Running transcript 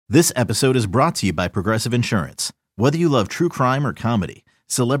This episode is brought to you by Progressive Insurance. Whether you love true crime or comedy,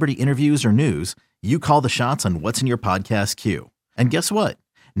 celebrity interviews or news, you call the shots on what's in your podcast queue. And guess what?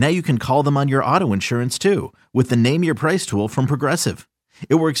 Now you can call them on your auto insurance too with the Name Your Price tool from Progressive.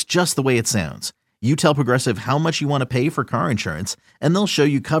 It works just the way it sounds. You tell Progressive how much you want to pay for car insurance, and they'll show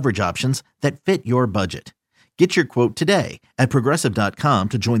you coverage options that fit your budget. Get your quote today at Progressive.com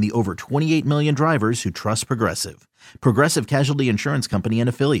to join the over 28 million drivers who trust Progressive. Progressive Casualty Insurance Company and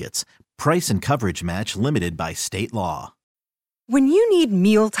Affiliates. Price and coverage match limited by state law. When you need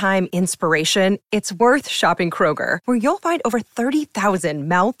mealtime inspiration, it's worth shopping Kroger, where you'll find over 30,000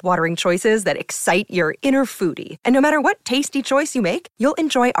 mouth-watering choices that excite your inner foodie. And no matter what tasty choice you make, you'll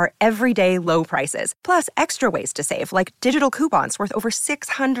enjoy our everyday low prices, plus extra ways to save, like digital coupons worth over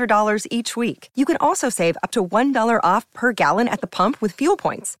 $600 each week. You can also save up to $1 off per gallon at the pump with fuel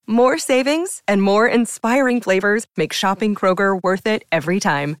points. More savings and more inspiring flavors make shopping Kroger worth it every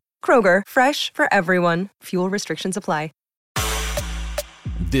time. Kroger, fresh for everyone. Fuel restrictions apply.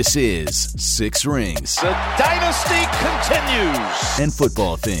 This is Six Rings. The dynasty continues. And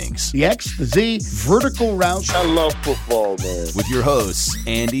football things. The X, the Z, vertical route. I love football, man. With your hosts,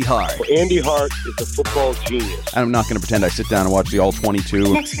 Andy Hart. Well, Andy Hart is a football genius. I'm not going to pretend I sit down and watch the All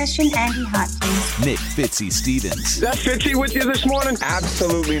 22. Next question, Andy Hart, please. Nick Fitzy Stevens. Is that Fitzy with you this morning?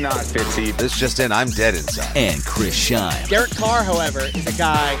 Absolutely not, Fitzy. This just in, I'm dead inside. And Chris Scheim. Derek Carr, however, is a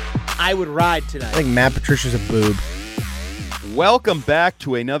guy I would ride tonight. I think Matt Patricia's a boob. Welcome back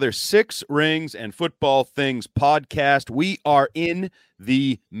to another Six Rings and Football Things podcast. We are in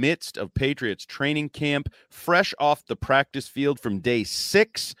the midst of Patriots training camp, fresh off the practice field from day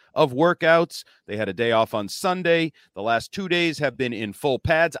 6 of workouts. They had a day off on Sunday. The last 2 days have been in full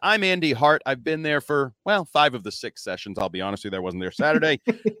pads. I'm Andy Hart. I've been there for, 5 of the 6 sessions. I'll be honest with you, I wasn't there Saturday.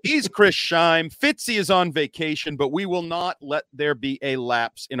 He's Chris Scheim. Fitzy is on vacation, but we will not let there be a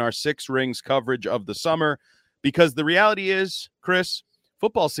lapse in our Six Rings coverage of the summer. Because the reality is, Chris,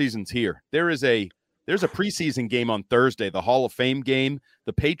 football season's here. There's a preseason game on Thursday, the Hall of Fame game.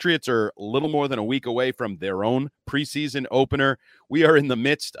 The Patriots are a little more than a week away from their own preseason opener. We are in the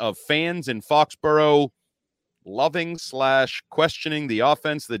midst of fans in Foxborough loving / questioning the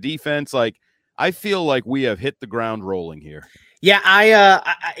offense, the defense. I feel like we have hit the ground rolling here. Yeah,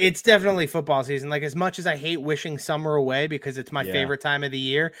 it's definitely football season. As much as I hate wishing summer away because it's my favorite time of the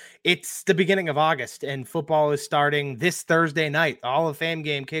year, it's the beginning of August and football is starting this Thursday night. The Hall of Fame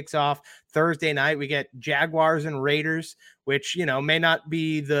game kicks off Thursday night. We get Jaguars and Raiders, which, may not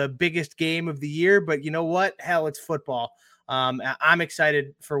be the biggest game of the year, but you know what? Hell, it's football. I'm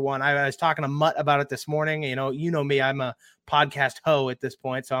excited for one. I was talking to Mutt about it this morning. You know me, I'm a podcast hoe at this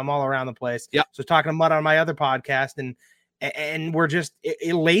point, so I'm all around the place. Yeah. So talking to Mutt on my other podcast, and we're just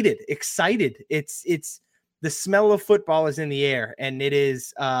elated, excited. It's the smell of football is in the air, and it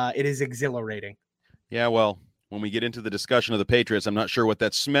is exhilarating. Yeah, well, when we get into the discussion of the Patriots, I'm not sure what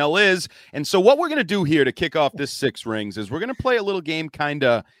that smell is. And so what we're going to do here to kick off this Six Rings is we're going to play a little game kind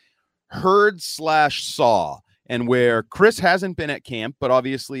of herd / saw, and where Chris hasn't been at camp, but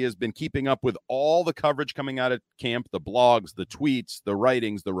obviously has been keeping up with all the coverage coming out of camp, the blogs, the tweets, the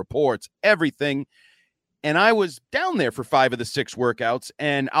writings, the reports, everything. And I was down there for 5 of the 6 workouts,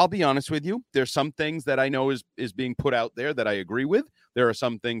 and I'll be honest with you, there's some things that I know is being put out there that I agree with. There are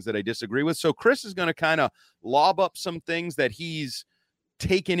some things that I disagree with. So Chris is going to kind of lob up some things that he's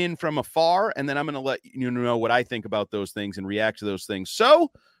taken in from afar, and then I'm going to let you know what I think about those things and react to those things. So,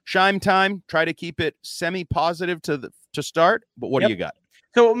 Scheim time, try to keep it semi-positive to start, but what do you got?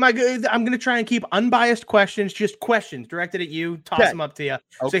 So I'm going to try and keep unbiased questions, just questions directed at you, toss them up to you.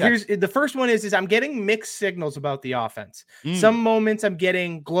 Okay. So here's the first one is I'm getting mixed signals about the offense. Some moments I'm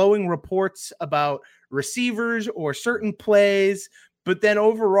getting glowing reports about receivers or certain plays, but then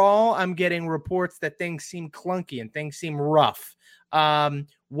overall I'm getting reports that things seem clunky and things seem rough.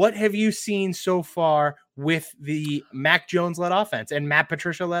 What have you seen so far with the Mac Jones-led offense and Matt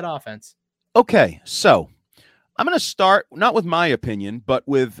Patricia-led offense? Okay, so I'm going to start not with my opinion, but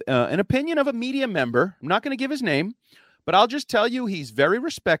with an opinion of a media member. I'm not going to give his name, but I'll just tell you he's very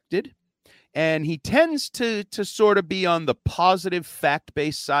respected, and he tends to sort of be on the positive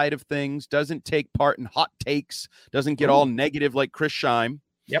fact-based side of things, doesn't take part in hot takes, doesn't get all negative like Chris Scheim.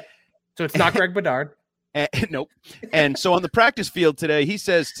 Yep. So it's not Greg Bedard. Nope. And so on the practice field today, he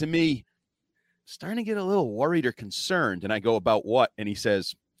says to me, starting to get a little worried or concerned. And I go, about what? And he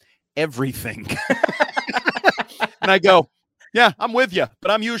says, everything. And I go, yeah, I'm with you,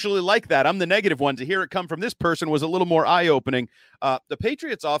 but I'm usually like that. I'm the negative one. To hear it come from this person was a little more eye-opening. The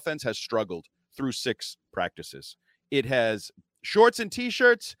Patriots offense has struggled through 6 practices. It has shorts and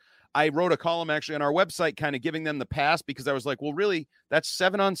T-shirts. I wrote a column actually on our website kind of giving them the pass because I was like, well, really, that's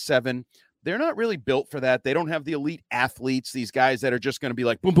 7-on-7. They're not really built for that. They don't have the elite athletes, these guys that are just going to be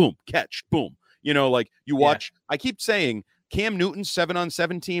like, boom, boom, catch, boom. You know, like you watch, I keep saying Cam Newton's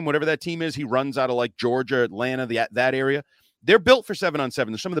 7-on-7 team, whatever that team is, he runs out of like Georgia, Atlanta, that area. They're built for 7-on-7.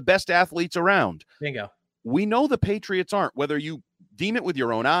 They're some of the best athletes around. Bingo. We know the Patriots aren't, whether you deem it with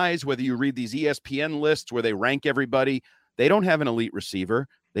your own eyes, whether you read these ESPN lists where they rank everybody. They don't have an elite receiver.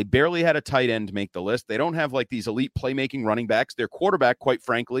 They barely had a tight end make the list. They don't have like these elite playmaking running backs. Their quarterback, quite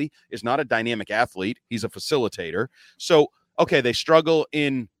frankly, is not a dynamic athlete. He's a facilitator. So, okay, they struggle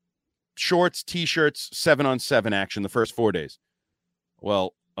in shorts, T-shirts, 7-on-7 action the first 4 days.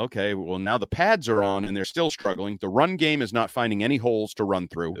 Well, okay, well, now the pads are on and they're still struggling. The run game is not finding any holes to run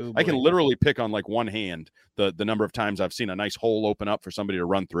through. Oh, I can literally pick on like one hand the number of times I've seen a nice hole open up for somebody to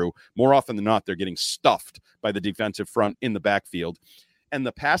run through. More often than not, they're getting stuffed by the defensive front in the backfield. And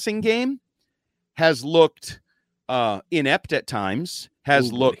the passing game has looked inept at times,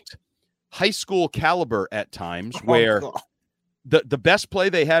 has looked high school caliber at times, where the best play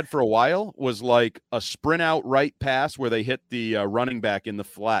they had for a while was like a sprint out right pass where they hit the running back in the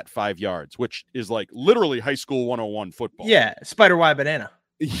flat 5 yards, which is like literally high school 101 football. Yeah, spider Y banana.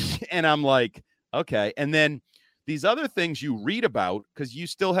 And I'm like, okay. And then these other things you read about, because you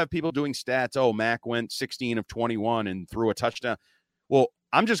still have people doing stats. Oh, Mac went 16 of 21 and threw a touchdown. Well,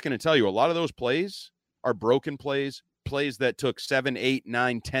 I'm just going to tell you, a lot of those plays are broken plays that took 7, 8,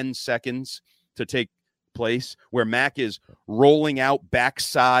 9, 10 seconds to take place, where Mac is rolling out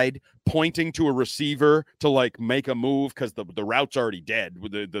backside, pointing to a receiver to like make a move because the route's already dead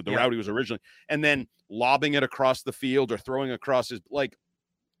with the route he was originally, and then lobbing it across the field or throwing across his, like,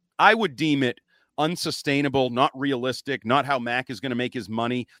 I would deem it unsustainable, not realistic, not how Mac is going to make his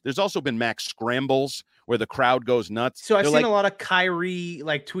money. There's also been Mac scrambles where the crowd goes nuts. So I've seen a lot of Kyrie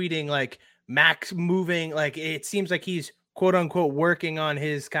like tweeting like Mac's moving, like it seems like he's quote unquote working on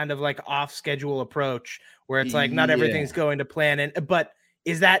his kind of like off schedule approach where it's like not everything's going to plan. And but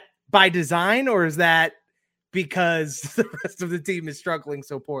is that by design or is that because the rest of the team is struggling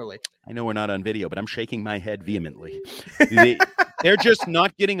so poorly? I know we're not on video, but I'm shaking my head vehemently. They're just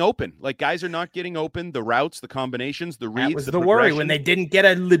not getting open. Like, guys are not getting open. The routes, the combinations, the reads. That was the worry when they didn't get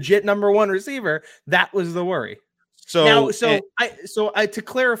a legit number one receiver. That was the worry. So to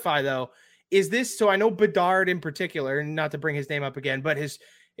clarify though, is this, so I know Bedard in particular, and not to bring his name up again, but his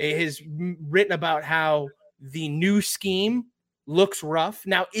written about how the new scheme looks rough.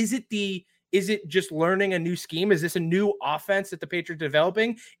 Now, is it just learning a new scheme? Is this a new offense that the Patriots are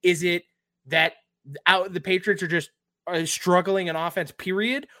developing? Is it that the Patriots are just struggling in offense,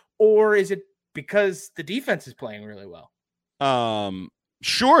 period? Or is it because the defense is playing really well?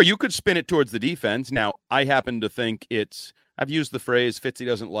 Sure, you could spin it towards the defense. Now, I happen to think I've used the phrase, Fitzy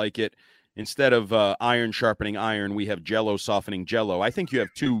doesn't like it. Instead of iron sharpening iron, we have Jello softening Jello. I think you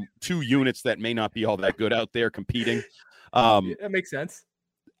have two units that may not be all that good out there competing. That makes sense.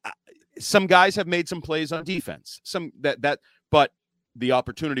 Some guys have made some plays on defense. But the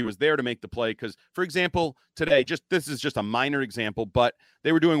opportunity was there to make the play because, for example, today, this is just a minor example, but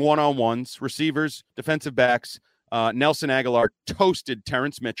they were doing one-on-ones, receivers, defensive backs. Nelson Aguilar toasted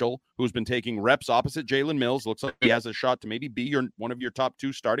Terrence Mitchell, who's been taking reps opposite Jalen Mills. Looks like he has a shot to maybe be one of your top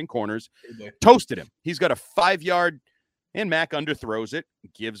 2 starting corners. Toasted him. He's got a 5-yard, and Mac underthrows it,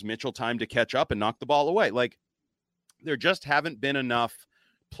 gives Mitchell time to catch up and knock the ball away. Like, there just haven't been enough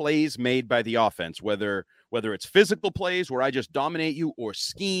plays made by the offense, whether it's physical plays where I just dominate you or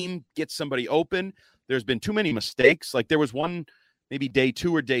scheme, get somebody open. There's been too many mistakes. Like, there was one, maybe day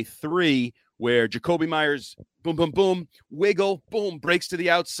 2 or day 3, where Jacoby Myers, boom, boom, boom, wiggle, boom, breaks to the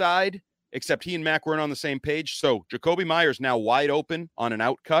outside, except he and Mac weren't on the same page. So Jacoby Myers now wide open on an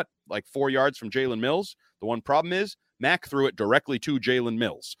out cut, like 4 yards from Jalen Mills. The one problem is Mac threw it directly to Jalen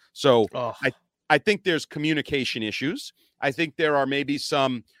Mills. So I think there's communication issues. I think there are maybe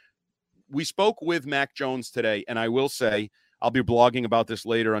we spoke with Mac Jones today, and I will say, I'll be blogging about this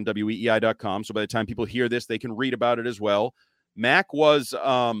later on weei.com. So by the time people hear this, they can read about it as well. Mac was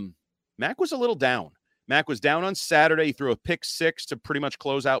a little down. Mac was down on Saturday. He threw a pick 6 to pretty much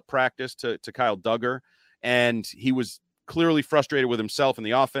close out practice to Kyle Duggar, and he was clearly frustrated with himself and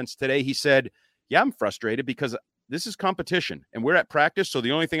the offense. Today he said, yeah, I'm frustrated because this is competition, and we're at practice, so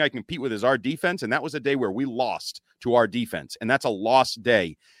the only thing I compete with is our defense, and that was a day where we lost to our defense, and that's a lost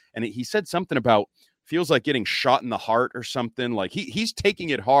day. And he said something about feels like getting shot in the heart or something. Like he's taking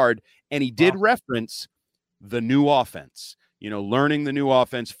it hard, and he did reference the new offense. Learning the new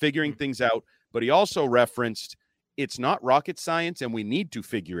offense, figuring things out. But he also referenced it's not rocket science, and we need to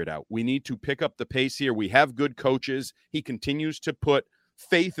figure it out. We need to pick up the pace here. We have good coaches. He continues to put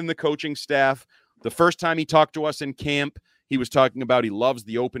faith in the coaching staff. The first time he talked to us in camp, he was talking about he loves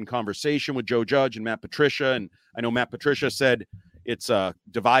the open conversation with Joe Judge and Matt Patricia. And I know Matt Patricia said it's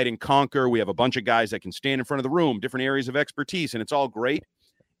divide and conquer. We have a bunch of guys that can stand in front of the room, different areas of expertise, and it's all great.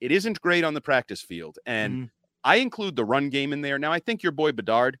 It isn't great on the practice field. And I include the run game in there. Now, I think your boy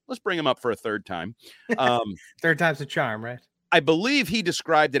Bedard, let's bring him up for a third time. Third time's a charm, right? I believe he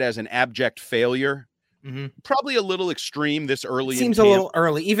described it as an abject failure. Probably a little extreme this early. Seems a little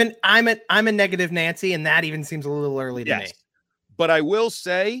early. Even I'm a negative Nancy, and that even seems a little early to me. But I will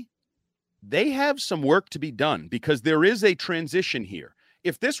say they have some work to be done because there is a transition here.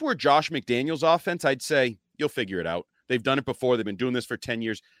 If this were Josh McDaniels' offense, I'd say you'll figure it out. They've done it before. They've been doing this for 10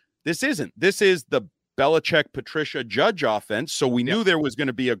 years. This isn't. This is the Belichick, Patricia, Judge offense. So we knew there was going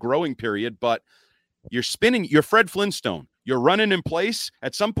to be a growing period, but you're spinning. You're Fred Flintstone. You're running in place.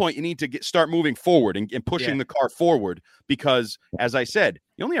 At some point, you need to start moving forward and pushing the car forward because, as I said,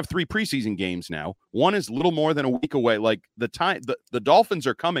 you only have 3 preseason games now. One is little more than a week away. Like the Dolphins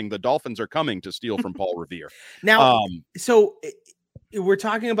are coming. The Dolphins are coming to steal from Paul Revere. Now, so we're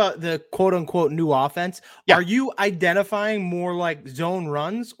talking about the quote unquote new offense. Yeah. Are you identifying more like zone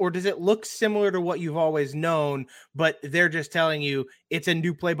runs, or does it look similar to what you've always known, but they're just telling you it's a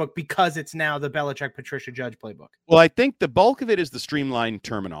new playbook because it's now the Belichick, Patricia, Judge playbook? Well, I think the bulk of it is the streamlined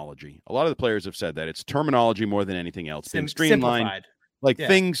terminology. A lot of the players have said that it's terminology more than anything else. Being streamlined, simplified. Like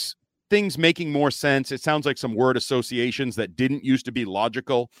things making more sense. It sounds like some word associations that didn't used to be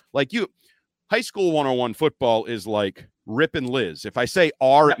logical. Like high school 101 football is like Rip and Liz. If I say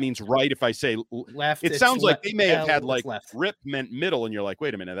R, it means right. If I say left, it sounds like they may have had like left. Rip meant middle, and you're like,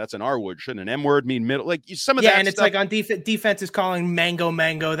 wait a minute, that's an R word. Shouldn't an M word mean middle? Like some of that. And it's stuff, like on defense is calling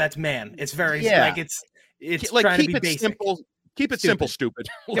mango. That's man. It's very like it's like trying keep to be it basic. simple. Keep it simple, stupid.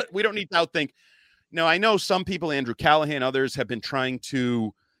 We don't need to outthink. Now I know some people, Andrew Callahan, others have been trying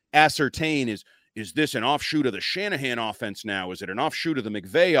to ascertain is this an offshoot of the Shanahan offense now? Is it an offshoot of the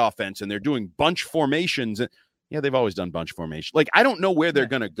McVay offense? And they're doing bunch formations. Yeah, they've always done bunch formation. Like, I don't know where they're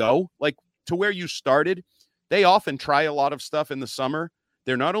going to go. Like, to where you started, they often try a lot of stuff in the summer.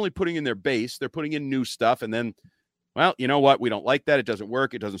 They're not only putting in their base, they're putting in new stuff. And then, well, you know what? We don't like that. It doesn't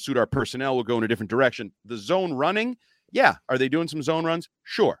work. It doesn't suit our personnel. We'll go in a different direction. The zone running, yeah. Are they doing some zone runs?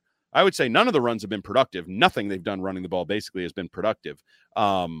 Sure. I would say none of the runs have been productive. Nothing they've done running the ball basically has been productive.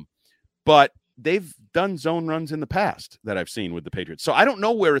 But they've done zone runs in the past that I've seen with the Patriots. So I don't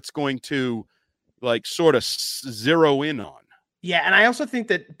know where it's going to like sort of zero in on. Yeah, and I also think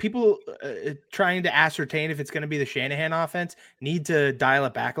that people trying to ascertain if it's going to be the Shanahan offense need to dial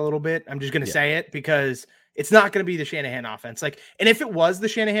it back a little bit. I'm just going to say it because it's not going to be the Shanahan offense. Like, and if it was the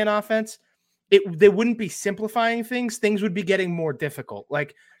Shanahan offense, they wouldn't be simplifying things. Things would be getting more difficult.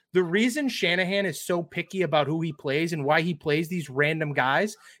 Like, the reason Shanahan is so picky about who he plays and why he plays these random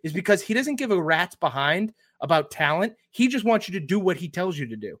guys is because he doesn't give a rat's behind about talent. He just wants you to do what he tells you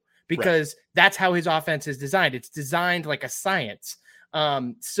to do because that's how his offense is designed. It's designed like a science.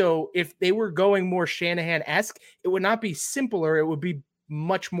 So if they were going more Shanahan-esque, it would not be simpler. It would be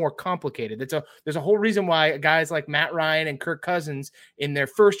much more complicated. There's a whole reason why guys like Matt Ryan and Kirk Cousins in their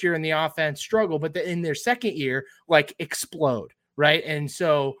first year in the offense struggle, but in their second year, like, explode. Right. And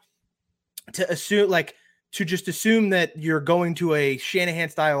so to just assume that you're going to a Shanahan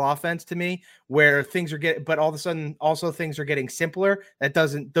style offense, to me, where things are but all of a sudden also things are getting simpler.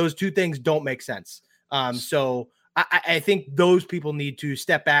 Those two things don't make sense. So I think those people need to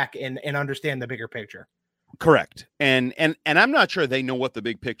step back and understand the bigger picture. Correct. And I'm not sure they know what the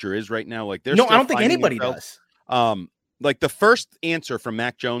big picture is right now. Like, I don't think anybody does. Like the first answer from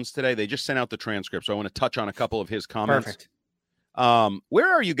Mac Jones today, they just sent out the transcript. So I want to touch on a couple of his comments. Perfect.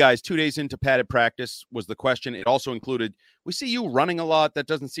 Where are you guys 2 days into padded practice was the question. It also included, we see you running a lot. That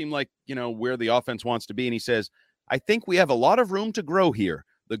doesn't seem like, where the offense wants to be. And he says, I think we have a lot of room to grow here.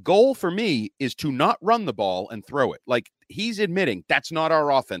 The goal for me is to not run the ball and throw it. Like, he's admitting that's not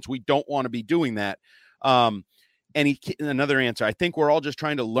our offense. We don't want to be doing that. And another answer, I think we're all just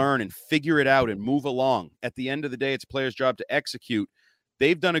trying to learn and figure it out and move along. At the end of the day, it's a player's job to execute.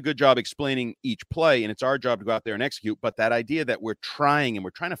 They've done a good job explaining each play, and it's our job to go out there and execute. But that idea that we're trying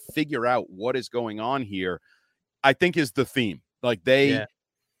to figure out what is going on here, I think is the theme. Like, they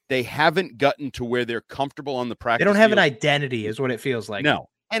haven't gotten to where they're comfortable on the practice. They don't have an identity is what it feels like. No.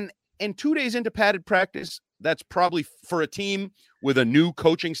 And 2 days into padded practice, that's probably for a team with a new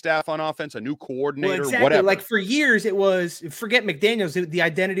coaching staff on offense, a new coordinator, exactly. whatever. Like for years, it was, forget McDaniels, the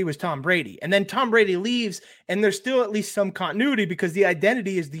identity was Tom Brady. And then Tom Brady leaves, and there's still at least some continuity because the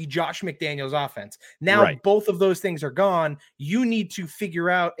identity is the Josh McDaniels offense. Now, both of those things are gone. You need to figure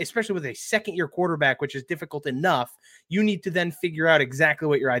out, especially with a second-year quarterback, which is difficult enough, you need to then figure out exactly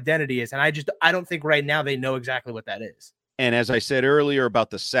what your identity is. And I don't think right now they know exactly what that is. And as I said earlier about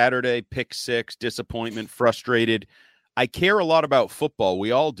the Saturday pick six, disappointment, frustrated, I care a lot about football.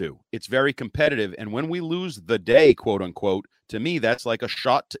 We all do. It's very competitive. And when we lose the day, quote unquote, to me, that's like a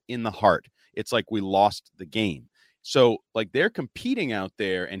shot in the heart. It's like we lost the game. So like they're competing out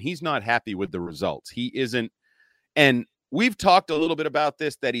there and he's not happy with the results. He isn't. And we've talked a little bit about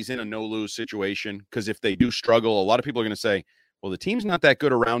this, that he's in a no-lose situation, because if they do struggle, a lot of people are going to say, well, the team's not that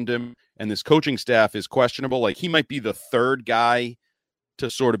good around him and this coaching staff is questionable. Like he might be the third guy to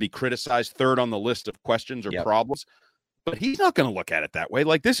sort of be criticized, third on the list of questions or problems. But he's not going to look at it that way.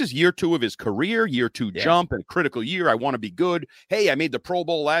 Like, this is year 2 of his career, year 2 jump, and critical year. I want to be good. Hey, I made the Pro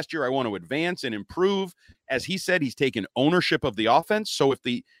Bowl last year. I want to advance and improve. As he said, he's taken ownership of the offense. So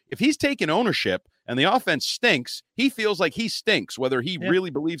if he's taken ownership and the offense stinks, he feels like he stinks, whether he really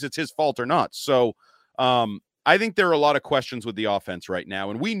believes it's his fault or not. So I think there are a lot of questions with the offense right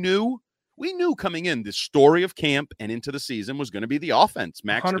now. And we knew coming in, the story of camp and into the season was going to be the offense,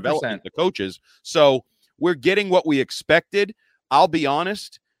 max 100%. Development, the coaches. So we're getting what we expected. I'll be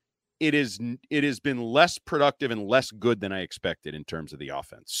honest, it has been less productive and less good than I expected in terms of the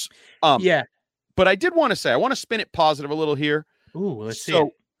offense. But I did want to say, I want to spin it positive a little here. Ooh, let's see it.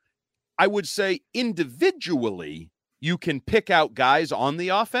 I would say individually, you can pick out guys on the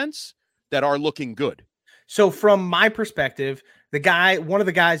offense that are looking good. So from my perspective, one of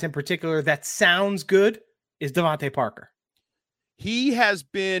the guys in particular that sounds good is Devontae Parker. He has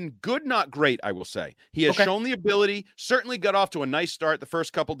been good, not great, I will say. He has shown the ability, certainly got off to a nice start the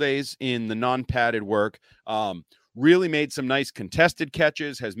first couple days in the non-padded work, really made some nice contested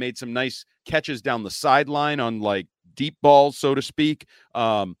catches, has made some nice catches down the sideline on like deep balls, so to speak,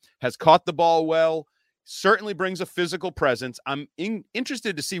 has caught the ball well, certainly brings a physical presence. I'm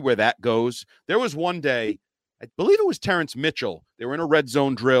interested to see where that goes. There was one day, I believe it was Terrence Mitchell, they were in a red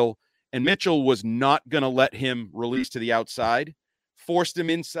zone drill, and Mitchell was not going to let him release to the outside. Forced him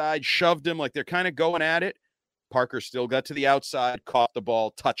inside, shoved him like they're kind of going at it. Parker still got to the outside, caught the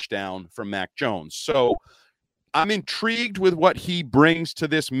ball, touchdown from Mac Jones. So I'm intrigued with what he brings to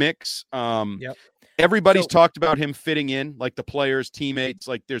this mix. Everybody's talked about him fitting in, like the players, teammates,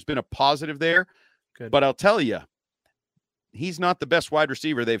 like there's been a positive there. Good. But I'll tell you, he's not the best wide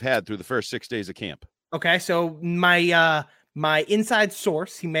receiver they've had through the first 6 days of camp. Okay, so my inside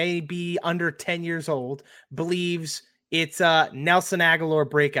source, he may be under 10 years old, believes it's Nelson Aguilar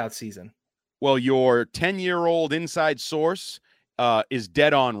breakout season. Well, your 10-year-old inside source is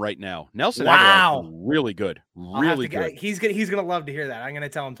dead on right now. Nelson Aguilar is really good. Really good. He's gonna love to hear that. I'm gonna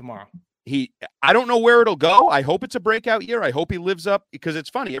tell him tomorrow. I don't know where it'll go. I hope it's a breakout year. I hope he lives up, because it's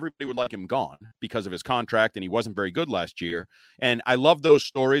funny. Everybody would like him gone because of his contract, and he wasn't very good last year. And I love those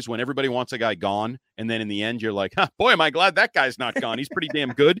stories when everybody wants a guy gone, and then in the end, you're like, boy, am I glad that guy's not gone. He's pretty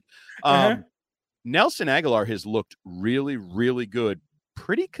damn good. Nelson Aguilar has looked really, really good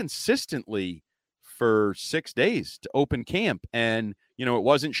pretty consistently for 6 days to open camp. And, it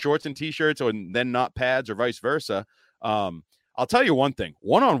wasn't shorts and T-shirts and then not pads or vice versa. I'll tell you one thing,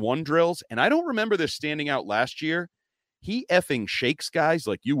 one-on-one drills, and I don't remember this standing out last year, he effing shakes guys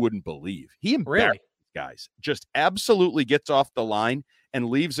like you wouldn't believe. He embarrasses guys, just absolutely gets off the line and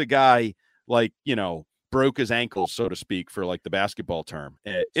leaves a guy like, broke his ankles, so to speak, for like the basketball term.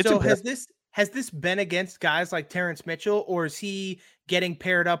 Has this been against guys like Terrence Mitchell, or is he getting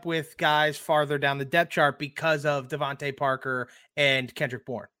paired up with guys farther down the depth chart because of Devontae Parker and Kendrick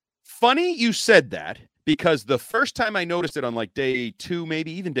Bourne? Funny you said that, because the first time I noticed it on like day 2,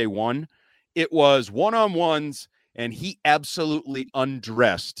 maybe even day 1, it was one-on-ones, and he absolutely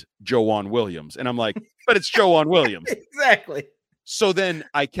undressed Joejuan Williams. And I'm like, but it's Joejuan Williams. Exactly. So then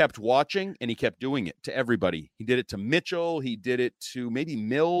I kept watching, and he kept doing it to everybody. He did it to Mitchell. He did it to maybe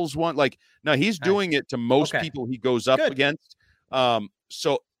Mills one. Like, no, he's doing it to most people he goes up against.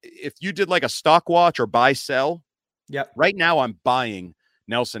 So if you did like a stock watch or buy, sell, right now I'm buying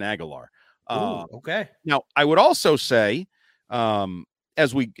Nelson Aguilar. Now, I would also say,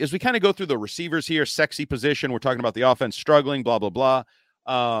 as we kind of go through the receivers here, sexy position, we're talking about the offense struggling, blah, blah, blah.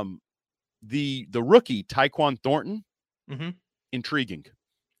 The rookie, Tyquan Thornton, intriguing.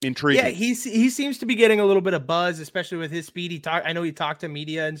 intriguing. Yeah, he seems to be getting a little bit of buzz, especially with his speed. I know he talked to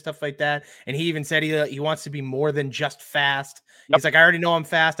media and stuff like that, and he even said he wants to be more than just fast. Yep. He's like, I already know I'm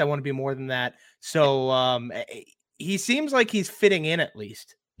fast. I want to be more than that. So he seems like he's fitting in at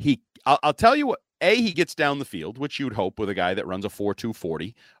least. I'll tell you what. He gets down the field, which you would hope with a guy that runs a 4.2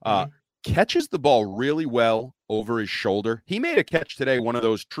 40. Catches the ball really well over his shoulder. He made a catch today, one of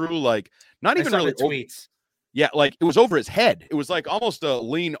those true, like, not even really tweets. Yeah, like it was over his head. It was like almost a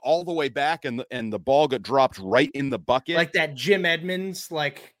lean all the way back, and the ball got dropped right in the bucket, like that Jim Edmonds,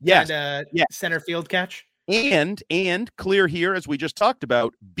 center field catch. And clear here, as we just talked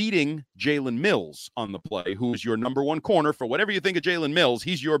about, beating Jalen Mills on the play, who is your number one corner. For whatever you think of Jalen Mills,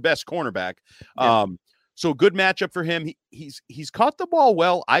 he's your best cornerback. Yeah. So good matchup for him. He's caught the ball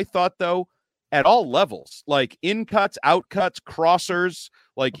well, I thought, though, at all levels, like in cuts, out cuts, crossers.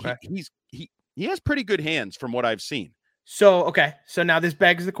 Like he has pretty good hands from what I've seen. So now this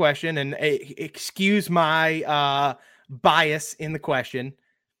begs the question, and excuse my bias in the question.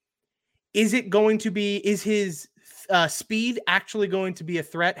 Is his speed actually going to be a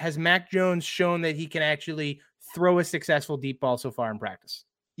threat? Has Mac Jones shown that he can actually throw a successful deep ball so far in practice?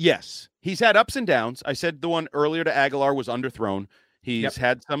 Yes. He's had ups and downs. I said the one earlier to Aguilar was underthrown. He's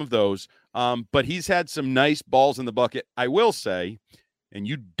had some of those, but he's had some nice balls in the bucket. I will say, and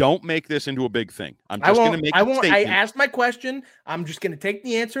you don't make this into a big thing. I'm just going to make a statement. I asked my question. I'm just going to take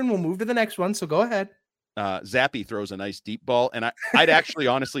the answer, and we'll move to the next one. So go ahead. Zappy throws a nice deep ball, and I'd actually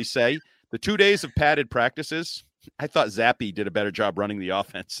honestly say the 2 days of padded practices, I thought Zappy did a better job running the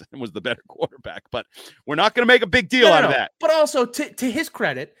offense and was the better quarterback, but we're not going to make a big deal out of that. But also, to his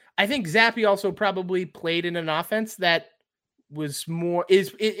credit, I think Zappy also probably played in an offense that was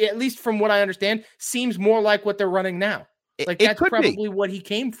at least from what I understand, seems more like what they're running now. Like that's probably what he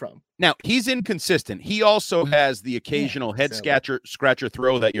came from. Now, he's inconsistent. He also has the occasional head scratcher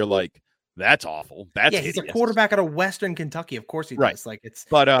throw that you're like, that's awful. That's he's a quarterback out of Western Kentucky. Of course he does. Like it's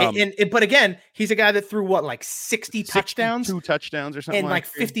but again, he's a guy that threw what, like 60 touchdowns, 2 touchdowns or something, and like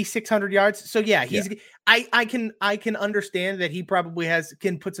 5,600 yards. So I can understand that he probably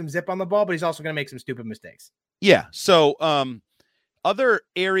can put some zip on the ball, but he's also going to make some stupid mistakes. Yeah. So other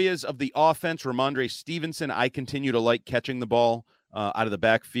areas of the offense, Ramondre Stevenson, I continue to like catching the ball out of the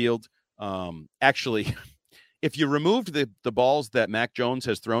backfield. Actually, if you removed the balls that Mac Jones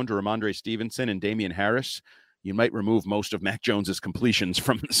has thrown to Ramondre Stevenson and Damian Harris, you might remove most of Mac Jones's completions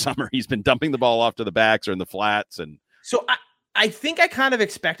from the summer. He's been dumping the ball off to the backs or in the flats. And so I think I kind of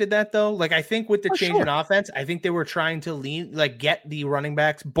expected that, though. Like, I think with the change in offense, I think they were trying to get the running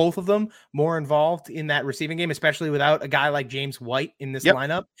backs, both of them, more involved in that receiving game, especially without a guy like James White in this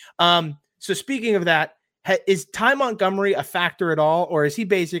lineup. So speaking of that, is Ty Montgomery a factor at all, or is he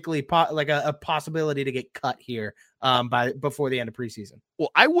basically a possibility to get cut here before the end of preseason? Well,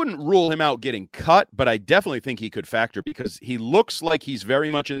 I wouldn't rule him out getting cut, but I definitely think he could factor because he looks like he's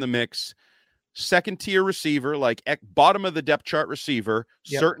very much in the mix. Second tier receiver, like bottom of the depth chart receiver,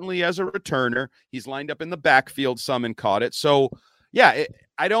 certainly as a returner. He's lined up in the backfield some and caught it. So I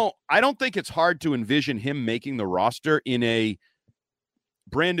don't think it's hard to envision him making the roster in a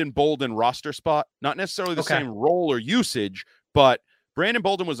Brandon Bolden roster spot, not necessarily the same role or usage, but Brandon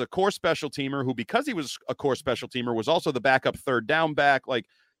Bolden was a core special teamer who, because he was a core special teamer, was also the backup third down back.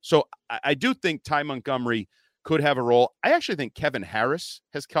 So I do think Ty Montgomery could have a role. I actually think Kevin Harris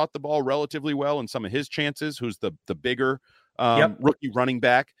has caught the ball relatively well in some of his chances, who's the bigger rookie running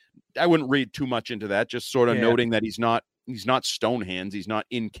back. I wouldn't read too much into that, just sort of noting that he's not stone hands. He's not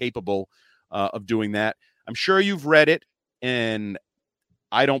incapable of doing that. I'm sure you've read it, and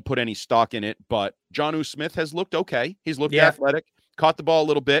I don't put any stock in it, but Jonnu Smith has looked okay. He's looked athletic, caught the ball a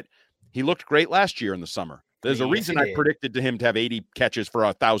little bit. He looked great last year in the summer. There's a reason I predicted to him to have 80 catches for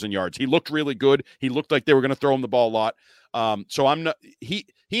 1,000 yards. He looked really good. He looked like they were going to throw him the ball a lot. So I'm not. He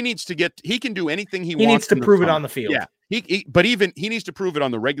needs to get. He can do anything he wants. He needs to prove it on the field. Yeah. But even he needs to prove it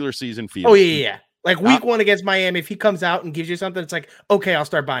on the regular season field. Oh yeah. Like week 1 against Miami, if he comes out and gives you something, it's like, okay, I'll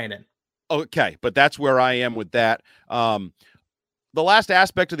start buying in. Okay, but that's where I am with that. The last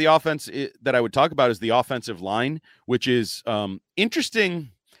aspect of the offense that I would talk about is the offensive line, which is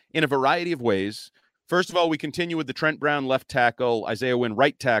interesting in a variety of ways. First of all, we continue with the Trent Brown left tackle, Isaiah Wynn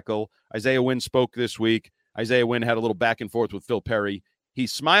right tackle. Isaiah Wynn spoke this week. Isaiah Wynn had a little back and forth with Phil Perry. He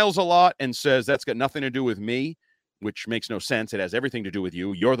smiles a lot and says, that's got nothing to do with me, which makes no sense. It has everything to do with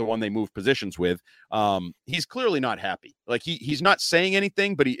you. You're the one they moved positions with. He's clearly not happy. Like he's not saying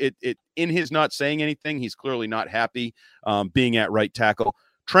anything, but in his not saying anything, he's clearly not happy being at right tackle.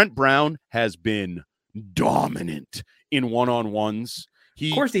 Trent Brown has been dominant in one-on-ones.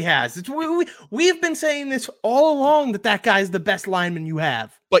 Of course he has. We've been saying this all along that guy's the best lineman you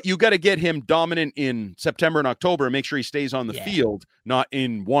have. But you got to get him dominant in September and October and make sure he stays on the field, not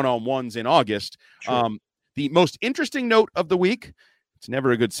in one-on-ones in August. The most interesting note of the week, it's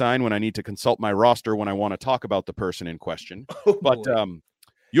never a good sign when I need to consult my roster when I want to talk about the person in question.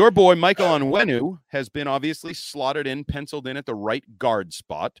 Your boy, Michael Onwenu, has been obviously penciled in at the right guard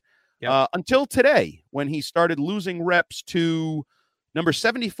spot until today when he started losing reps to number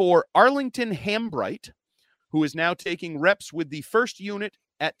 74, Arlington Hambright, who is now taking reps with the first unit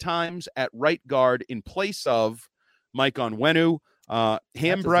at times at right guard in place of Mike Onwenu.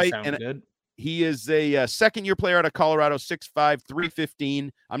 Hambright, and good. He is a second-year player out of Colorado, 6'5",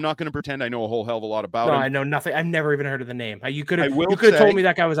 315. I'm not going to pretend I know a whole hell of a lot about him. I know nothing. I've never even heard of the name. You could have told me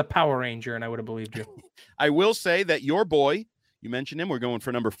that guy was a Power Ranger, and I would have believed you. I will say that your boy, you mentioned him. We're going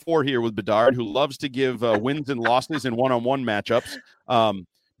for number 4 here with Bedard, who loves to give wins and losses in one-on-one matchups.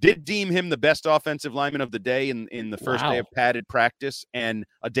 Did deem him the best offensive lineman of the day in the first day of padded practice, and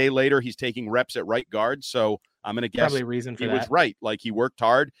a day later he's taking reps at right guard. So I'm going to guess probably reason for he that. was right. Like, he worked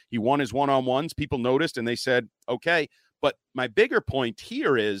hard. He won his one-on-ones. People noticed, and they said, okay. But my bigger point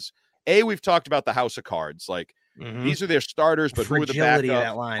here is, we've talked about the house of cards. Like, these are their starters, but who are the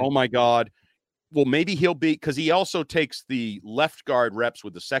backups? Oh, my God. Well, maybe he'll be, because he also takes the left guard reps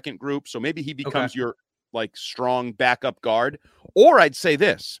with the second group. So maybe he becomes your, like, strong backup guard. Or I'd say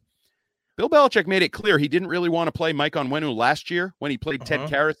this. Bill Belichick made it clear he didn't really want to play Mike Onwenu last year when he played Ted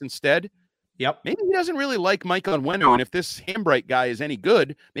Karras instead. Yep. Maybe he doesn't really like Mike Onwenu, and if this Hambright guy is any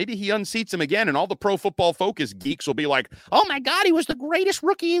good, maybe he unseats him again, and all the Pro Football Focus geeks will be like, oh, my God, he was the greatest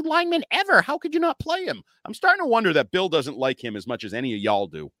rookie lineman ever. How could you not play him? I'm starting to wonder that Bill doesn't like him as much as any of y'all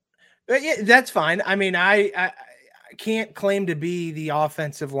do. Yeah, that's fine. I mean, I can't claim to be the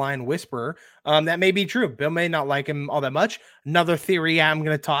offensive line whisperer. That may be true. Bill may not like him all that much. Another theory I'm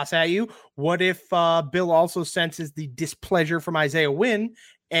going to toss at you. What if Bill also senses the displeasure from Isaiah Wynn,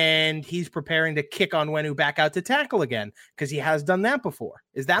 and he's preparing to kick Onwenu back out to tackle again because he has done that before?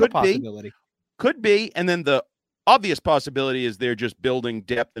 Is that a possibility? Could be. And then the obvious possibility is they're just building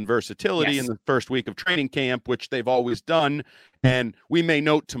depth and versatility in the first week of training camp, which they've always done. And we may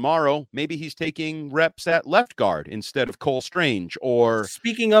note tomorrow, maybe he's taking reps at left guard instead of Cole Strange. Or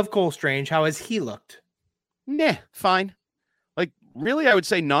speaking of Cole Strange, how has he looked? Nah, fine. Like, really, I would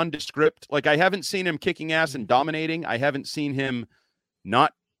say nondescript. Like, I haven't seen him kicking ass and dominating. I haven't seen him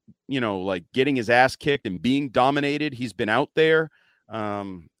not, like getting his ass kicked and being dominated. He's been out there.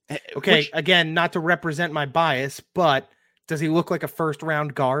 Again, not to represent my bias, but does he look like a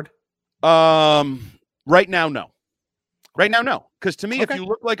first-round guard? Right now, no. Because to me, if you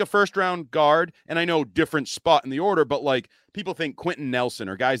look like a first-round guard, and I know different spot in the order, but like people think Quentin Nelson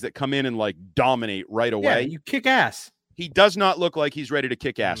or guys that come in and like dominate right away. Yeah, you kick ass. He does not look like he's ready to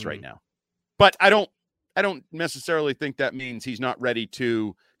kick ass right now. But I don't necessarily think that means he's not ready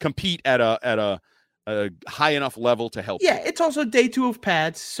to compete at a high enough level to help. Yeah, it's also day 2 of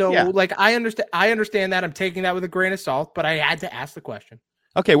pads. So like I understand that. I'm taking that with a grain of salt, but I had to ask the question.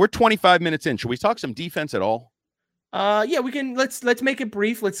 Okay, we're 25 minutes in. Should we talk some defense at all? Yeah, we can. Let's make it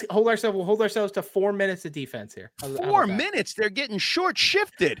brief. We'll hold ourselves to 4 minutes of defense here. 4 minutes? They're getting short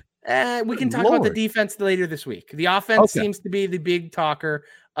shifted. We can talk about the defense later this week. The offense seems to be the big talker.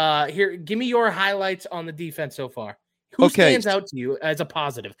 Here, give me your highlights on the defense so far. Who stands out to you as a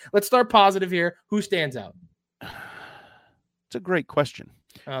positive? Let's start positive here. Who stands out? It's a great question.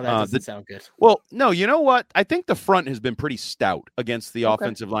 Oh, that doesn't sound good. Well, no, you know what? I think the front has been pretty stout against the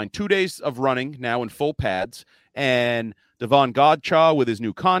offensive line. 2 days of running now in full pads. And Devon Godchaw with his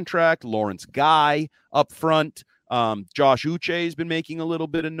new contract. Lawrence Guy up front. Josh Uche has been making a little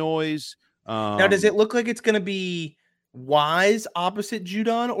bit of noise. Now, does it look like it's going to be Wise opposite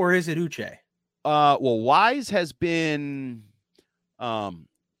Judon, or is it Uche? Well, Wise has been a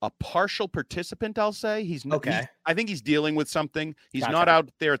partial participant, I'll say. I think he's dealing with something. He's not out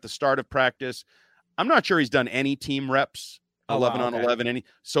there at the start of practice. I'm not sure he's done any team reps, 11 on 11.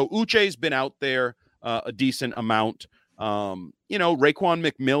 So Uche's been out there a decent amount. Raekwon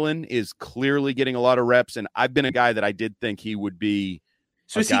McMillan is clearly getting a lot of reps, and I've been a guy that I did think he would be.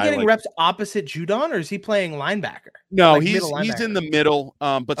 So is he getting reps opposite Judon, or is he playing linebacker? No, he's in the middle.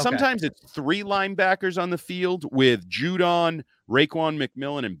 But sometimes it's 3 linebackers on the field with Judon, Raekwon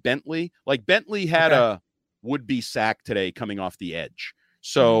McMillan, and Bentley. Like, Bentley had a would-be sack today coming off the edge.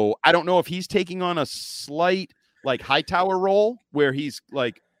 So I don't know if he's taking on a slight like Hightower role where he's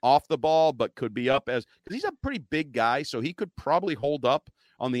like off the ball, but could be up because he's a pretty big guy. So he could probably hold up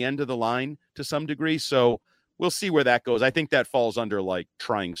on the end of the line to some degree. So we'll see where that goes. I think that falls under like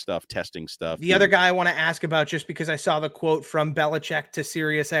trying stuff, testing stuff. The other guy I want to ask about, just because I saw the quote from Belichick to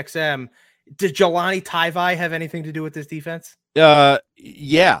Sirius XM, does Jelani Tavai have anything to do with this defense? Yeah,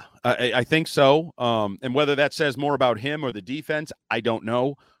 I think so. And whether that says more about him or the defense, I don't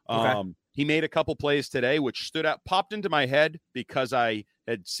know. Okay. He made a couple plays today, which stood out, popped into my head because I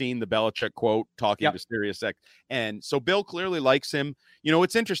had seen the Belichick quote talking to Sirius X. And so Bill clearly likes him. You know,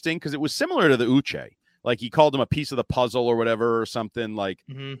 it's interesting because it was similar to the Uche. Like he called him a piece of the puzzle or whatever, or something. Like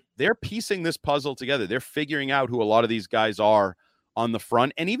they're piecing this puzzle together. They're figuring out who a lot of these guys are on the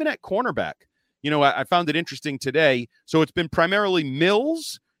front and even at cornerback. You know, I found it interesting today. So it's been primarily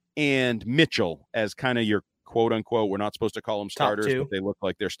Mills and Mitchell as kind of your quote unquote, we're not supposed to call them starters, but they look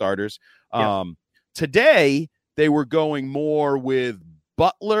like they're starters. Today they were going more with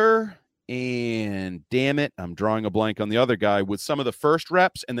Butler and damn it, I'm drawing a blank on the other guy, with some of the first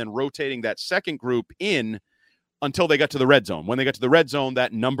reps and then rotating that second group in until they got to the red zone. When they got to the red zone,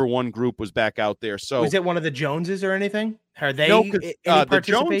 that number one group was back out there. So was it one of the Joneses or anything? Are they the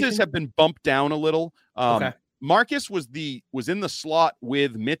Joneses have been bumped down a little. Okay. Marcus was in the slot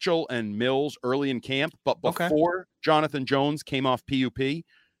with Mitchell and Mills early in camp, but before Jonathan Jones came off PUP.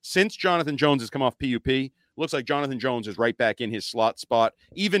 Since Jonathan Jones has come off PUP, looks like Jonathan Jones is right back in his slot spot.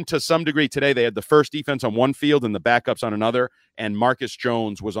 Even to some degree today, they had the first defense on one field and the backups on another, and Marcus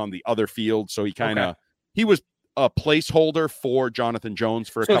Jones was on the other field. So he was a placeholder for Jonathan Jones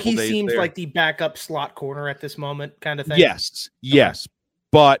for a couple days. So he seems like the backup slot corner at this moment kind of thing? Yes.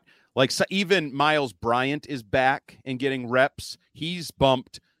 But like, so even Miles Bryant is back and getting reps. He's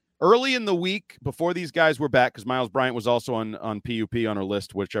bumped early in the week before these guys were back, because Miles Bryant was also on PUP on our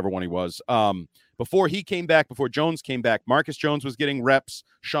list, whichever one he was. Before he came back, before Jones came back, Marcus Jones was getting reps.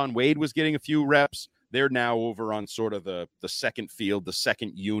 Sean Wade was getting a few reps. They're now over on sort of the second field, the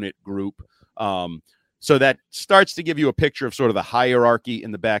second unit group. So that starts to give you a picture of sort of the hierarchy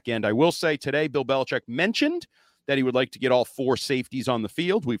in the back end. I will say today, Bill Belichick mentioned that he would like to get all four safeties on the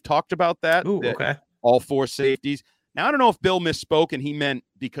field. We've talked about that. All four safeties. Now, I don't know if Bill misspoke and he meant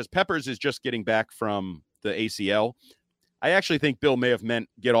because Peppers is just getting back from the ACL. I actually think Bill may have meant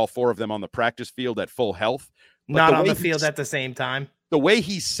get all four of them on the practice field at full health. Not on the field at the same time. The way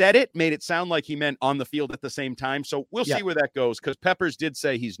he said it made it sound like he meant on the field at the same time. So we'll see where that goes, because Peppers did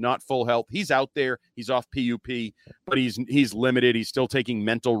say he's not full health. He's out there. He's off PUP, but he's limited. He's still taking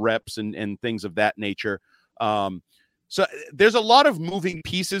mental reps and things of that nature. So there's a lot of moving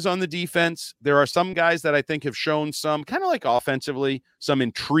pieces on the defense. There are some guys that I think have shown some kind of like offensively, some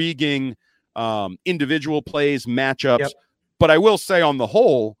intriguing individual plays, matchups. But I will say on the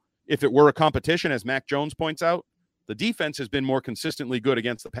whole, if it were a competition, as Mac Jones points out, the defense has been more consistently good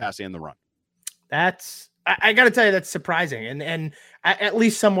against the pass and the run. That's, I got to tell you, that's surprising and at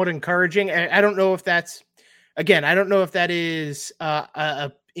least somewhat encouraging. I don't know if that's, again, I don't know if that is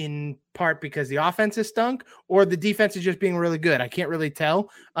in part because the offense is stunk or the defense is just being really good. I can't really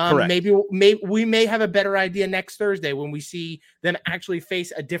tell. Maybe we may have a better idea next Thursday when we see them actually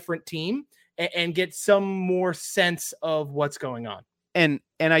face a different team and get some more sense of what's going on. And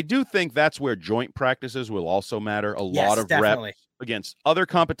I do think that's where joint practices will also matter. A lot of reps against other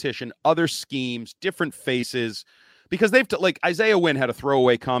competition, other schemes, different faces, because they've like Isaiah Wynn had a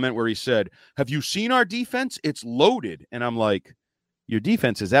throwaway comment where he said, "Have you seen our defense? It's loaded." And I'm like, your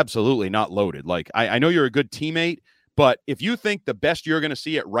defense is absolutely not loaded. Like, I know you're a good teammate, but if you think the best you're going to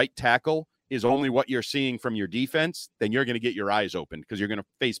see at right tackle is only what you're seeing from your defense, then you're going to get your eyes open because you're going to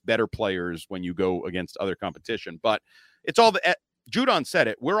face better players when you go against other competition. But it's all the Judon said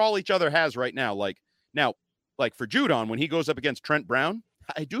it. We're all each other has right now. Like for Judon, when he goes up against Trent Brown,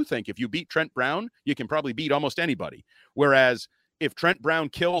 I do think if you beat Trent Brown, you can probably beat almost anybody. Whereas if Trent Brown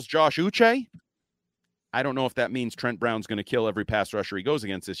kills Josh Uche, I don't know if that means Trent Brown's going to kill every pass rusher he goes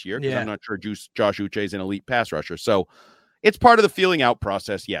against this year, because I'm not sure Josh Uche is an elite pass rusher. So it's part of the feeling out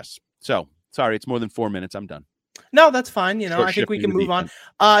process. Yes. So sorry, it's more than 4 minutes. I'm done. No, that's fine. I think we can move on.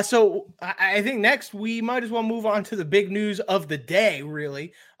 So I think next we might as well move on to the big news of the day,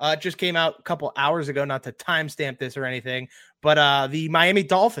 really. It just came out a couple hours ago, not to timestamp this or anything, but the Miami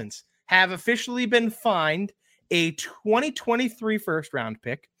Dolphins have officially been fined a 2023 first round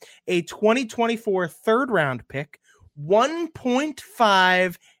pick, a 2024 third round pick,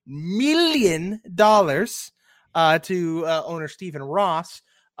 $1.5 million to owner Stephen Ross.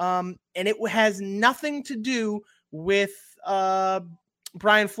 And it has nothing to do with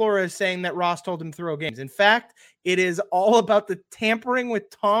Brian Flores saying that Ross told him to throw games. In fact, it is all about the tampering with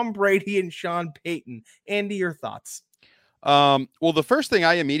Tom Brady and Sean Payton. Andy, your thoughts? Well, the first thing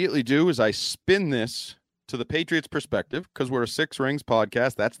I immediately do is I spin this to the Patriots perspective, because we're a Six Rings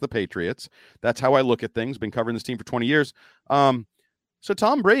podcast. That's the Patriots. That's how I look at things. Been covering this team for 20 years. So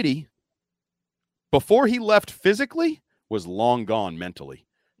Tom Brady, before he left physically, was long gone mentally.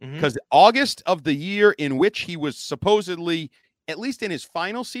 Because August of the year in which he was supposedly, at least in his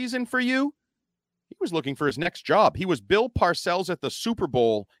final season for you, he was looking for his next job. He was Bill Parcells at the Super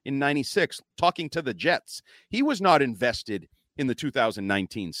Bowl in 96, talking to the Jets. He was not invested in the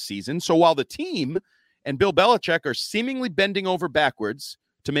 2019 season. So while the team and Bill Belichick are seemingly bending over backwards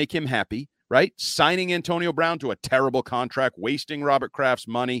to make him happy, right? Signing Antonio Brown to a terrible contract, wasting Robert Kraft's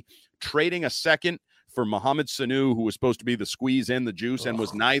money, trading a second for Mohamed Sanu, who was supposed to be the squeeze and the juice and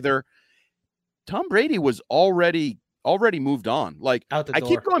was neither. Tom Brady was already moved on. Like, I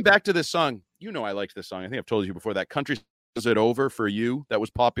keep going back to this song. You know I liked this song. I think I've told you before. That Country Was It Over for You? That was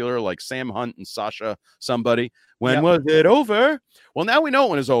popular, like Sam Hunt and Sasha somebody. When was it over? Well, now we know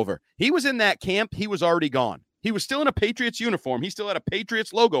when it's over. He was in that camp. He was already gone. He was still in a Patriots uniform. He still had a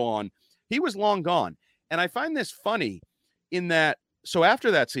Patriots logo on. He was long gone. And I find this funny in that, so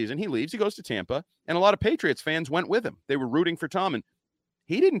after that season, he leaves, he goes to Tampa, and a lot of Patriots fans went with him. They were rooting for Tom, and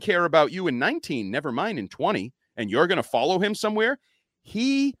he didn't care about you in 19, never mind in 20, and you're going to follow him somewhere.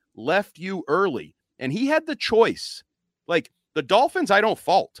 He left you early, and he had the choice. Like, the Dolphins, I don't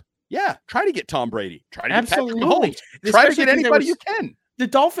fault. Yeah, try to get Tom Brady. Try to get Patrick Mahomes. Try to get anybody you can. The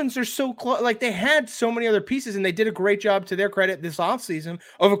Dolphins are so close. Like, they had so many other pieces, and they did a great job, to their credit, this offseason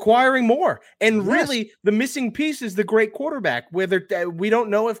of acquiring more. And really, the missing piece is the great quarterback. Whether we don't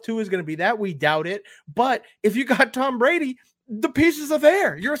know if Tua is going to be that. We doubt it. But if you got Tom Brady, the pieces are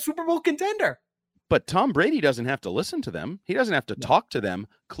there. You're a Super Bowl contender. But Tom Brady doesn't have to listen to them. He doesn't have to talk to them.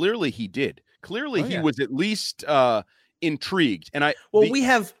 Clearly, he did. Clearly, he was at least intrigued. And we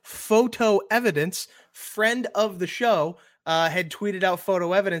have photo evidence. Friend of the show had tweeted out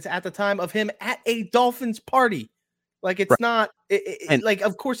photo evidence at the time of him at a Dolphins party. Like, it's not like,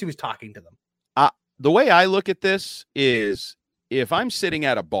 of course he was talking to them. The way I look at this is, if I'm sitting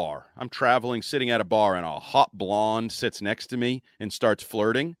at a bar, I'm traveling, sitting at a bar, and a hot blonde sits next to me and starts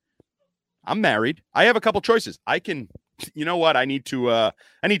flirting, I'm married. I have a couple choices. I can, you know what? I need to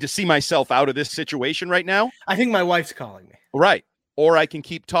see myself out of this situation right now. I think my wife's calling me. Right. Or I can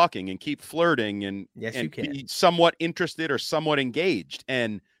keep talking and keep flirting and you can be somewhat interested or somewhat engaged.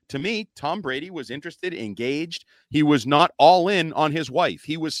 And to me, Tom Brady was interested, engaged. He was not all in on his wife.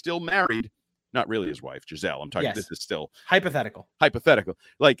 He was still married. Not really his wife, Giselle. I'm talking, this is still hypothetical.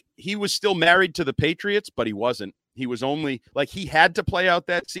 Like, he was still married to the Patriots, but he wasn't. He was only, like, he had to play out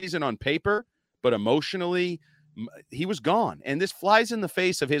that season on paper, but emotionally, he was gone. And this flies in the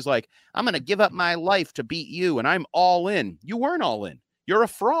face of his, like, I'm going to give up my life to beat you, and I'm all in. You weren't all in. You're a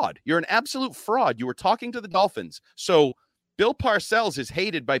fraud. You're an absolute fraud. You were talking to the Dolphins. So Bill Parcells is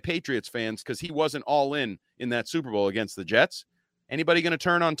hated by Patriots fans because he wasn't all in that Super Bowl against the Jets. Anybody going to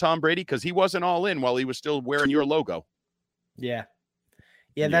turn on Tom Brady because he wasn't all in while he was still wearing your logo? Yeah,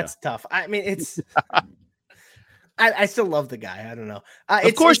 that's tough. I mean, it's I still love the guy. I don't know.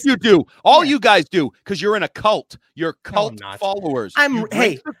 Of course you do. All you guys do, because you're in a cult. You're cult followers. You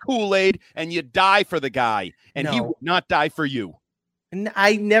drink the Kool-Aid and you die for the guy, and he would not die for you.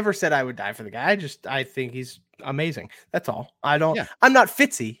 I never said I would die for the guy. I think he's amazing. That's all. I'm not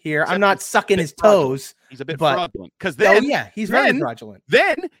Fitzy here. I'm not sucking his toes. He's a bit fraudulent. Because then, he's very fraudulent.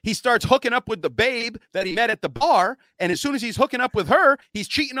 Then he starts hooking up with the babe that he met at the bar, and as soon as he's hooking up with her, he's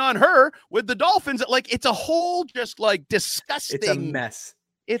cheating on her with the Dolphins. Like, it's a whole just like disgusting. It's a mess.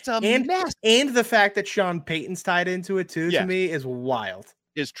 It's a mess. And the fact that Sean Payton's tied into it too, to me, is wild.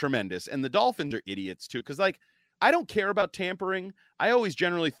 Is tremendous. And the Dolphins are idiots too, because, like, I don't care about tampering. I always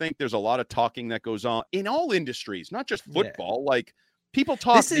generally think there's a lot of talking that goes on in all industries, not just football. Like, people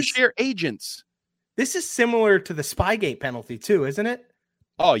talk, they share agents. This is similar to the Spygate penalty too, isn't it?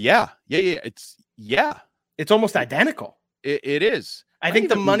 Oh, yeah. It's almost identical. It is. I think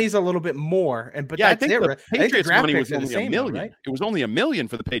the money's a little bit more. But I think the Patriots money was only $1 million. Right? It was only $1 million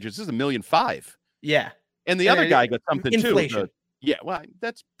for the Patriots. This is $1.5 million. Yeah. And the other guy got something inflation. Too. Well,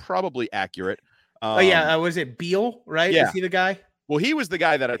 that's probably accurate. Was it Beal, right? Yeah. Is he the guy? Well, he was the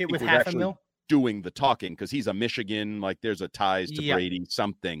guy that I think was actually doing the talking, because he's a Michigan, like, there's a ties to Brady,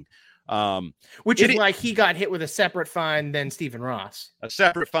 something. Which is why he got hit with a separate fine than Stephen Ross. A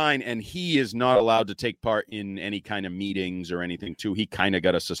separate fine, and he is not allowed to take part in any kind of meetings or anything, too. He kind of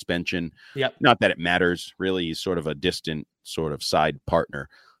got a suspension. Yep. Not that it matters, really. He's sort of a distant sort of side partner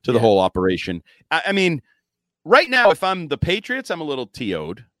to the whole operation. I mean, right now, if I'm the Patriots, I'm a little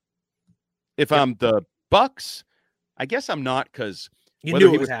TO'd. If I'm the Bucks, I guess I'm not, because you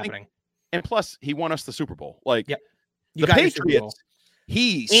knew it was happening. And plus, he won us the Super Bowl. Like, you the got Patriots,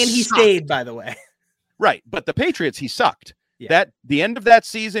 he stayed, by the way. Right. But the Patriots, he sucked. Yeah. That the end of that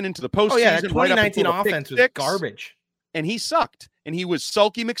season into the postseason. Oh, yeah, that 2019 right offense was garbage. And he sucked. And he was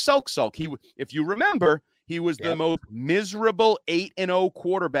sulky McSulk. If you remember, he was the most miserable 8-0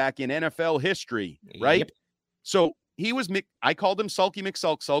 quarterback in NFL history, right? Yep. So he was, I called him Sulky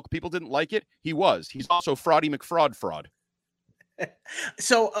McSulk. People didn't like it. He was. He's also Fraudy McFraud.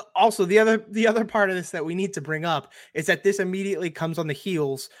 So also the other part of this that we need to bring up is that this immediately comes on the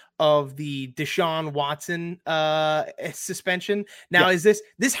heels of the Deshaun Watson suspension. Now, is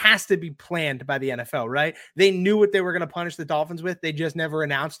this has to be planned by the NFL, right? They knew what they were going to punish the Dolphins with. They just never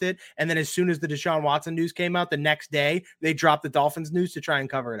announced it. And then as soon as the Deshaun Watson news came out the next day, they dropped the Dolphins news to try and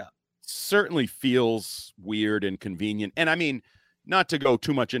cover it up. Certainly feels weird and convenient. And I mean, not to go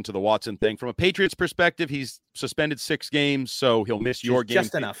too much into the Watson thing, from a Patriots perspective, he's suspended 6 games, so he'll miss your game.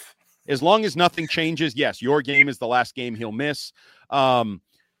 Just enough. As long as nothing changes, yes, your game is the last game he'll miss.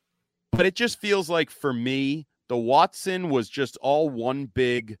 But it just feels like, for me, the Watson was just all one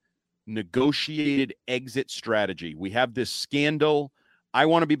big negotiated exit strategy. We have this scandal. I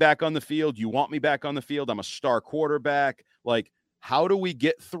want to be back on the field. You want me back on the field. I'm a star quarterback. Like, how do we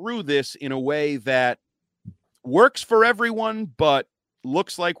get through this in a way that works for everyone, but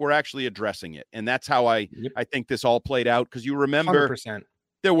looks like we're actually addressing it? And that's how I think this all played out. Because you remember 100%.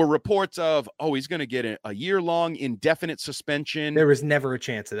 There were reports of, he's going to get a year-long indefinite suspension. There was never a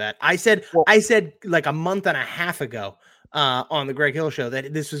chance of that. I said like a month and a half ago on the Greg Hill show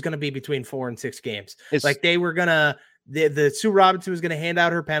that this was going to be between 4 and 6 games. Like they were going to, the Sue Robinson was going to hand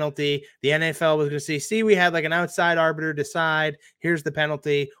out her penalty. The NFL was going to say, see, we had like an outside arbiter decide, here's the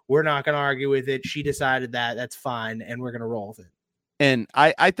penalty. We're not going to argue with it. She decided that. That's fine. And we're going to roll with it. And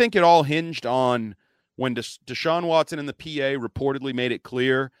I think it all hinged on when Deshaun Watson and the PA reportedly made it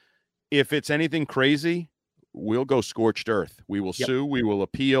clear, if it's anything crazy, we'll go scorched earth. We will sue, we will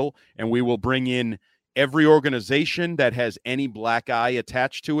appeal, and we will bring in every organization that has any black eye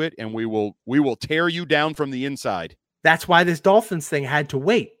attached to it, and we will tear you down from the inside. That's why this Dolphins thing had to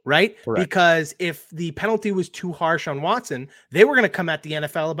wait, right? Correct. Because if the penalty was too harsh on Watson, they were going to come at the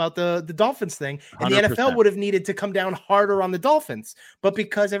NFL about the Dolphins thing, and 100%. The NFL would have needed to come down harder on the Dolphins. But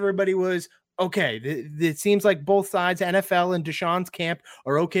because everybody was, okay, it seems like both sides, NFL and Deshaun's camp,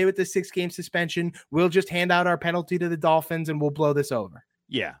 are okay with the 6-game suspension. We'll just hand out our penalty to the Dolphins, and we'll blow this over.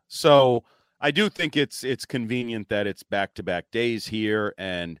 Yeah, so I do think it's convenient that it's back-to-back days here.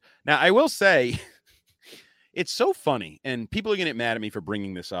 And now I will say, it's so funny, and people are going to get mad at me for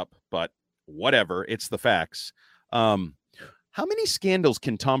bringing this up, but whatever, it's the facts. How many scandals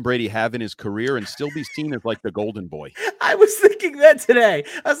can Tom Brady have in his career and still be seen as like the golden boy? I was thinking that today.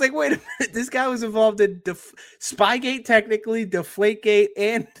 I was like, wait a minute, this guy was involved in Spygate, technically, Deflategate,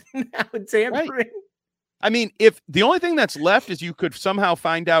 and now tampering. Right. I mean, if the only thing that's left is you could somehow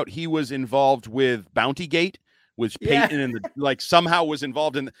find out he was involved with Bountygate, which Peyton and somehow was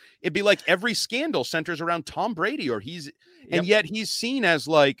involved in, it'd be like every scandal centers around Tom Brady, and yet he's seen as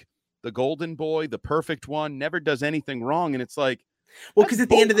like the golden boy, the perfect one, never does anything wrong. And it's like, well, because at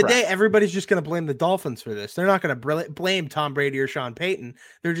the end of the day, everybody's just going to blame the Dolphins for this. They're not going to blame Tom Brady or Sean Payton.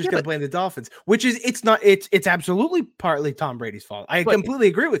 They're just going to blame the Dolphins, which is, it's absolutely partly Tom Brady's fault. I completely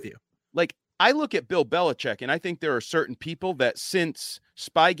agree with you. Like, I look at Bill Belichick, and I think there are certain people that since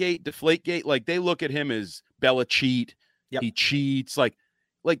Spygate, Deflategate, like they look at him as Belicheat. He cheats. Like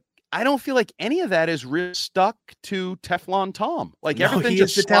I don't feel like any of that is really stuck to Teflon Tom. Like everything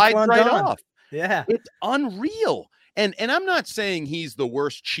just slides right off. Yeah, it's unreal. And I'm not saying he's the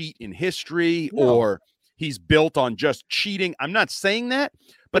worst cheat in history or he's built on just cheating. I'm not saying that.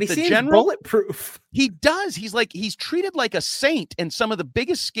 But he seems bulletproof. He does. He's treated like a saint, and some of the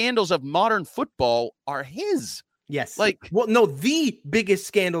biggest scandals of modern football are his. Yes. The biggest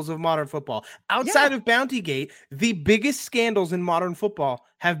scandals of modern football. Outside of Bountygate, the biggest scandals in modern football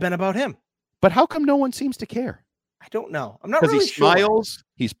have been about him. But how come no one seems to care? I don't know. I'm not really he sure. He smiles.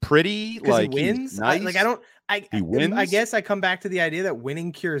 He's pretty. Like he wins. He's nice. He wins. I guess I come back to the idea that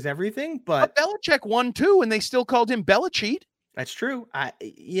winning cures everything. But Belichick won too, and they still called him Belicheat. That's true.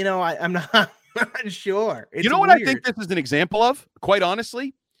 I'm not sure. It's what I think this is an example of? Quite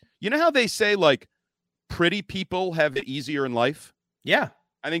honestly, you know how they say like pretty people have it easier in life? Yeah.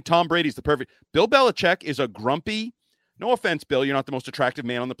 I think Tom Brady's the perfect. Bill Belichick is a grumpy. No offense, Bill. You're not the most attractive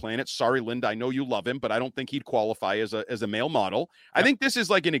man on the planet. Sorry, Linda. I know you love him, but I don't think he'd qualify as a male model. Yep. I think this is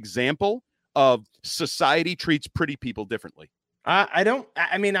like an example of society treats pretty people differently. I'm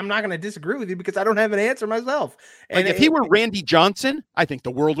not going to disagree with you because I don't have an answer myself. And if he were Randy Johnson, I think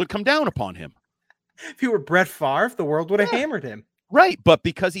the world would come down upon him. If he were Brett Favre, the world would have hammered him. Right, but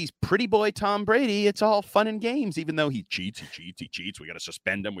because he's pretty boy Tom Brady, it's all fun and games, even though he cheats. We got to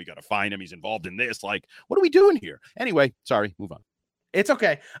suspend him. We got to fine him. He's involved in this. Like, what are we doing here? Anyway, sorry, move on. It's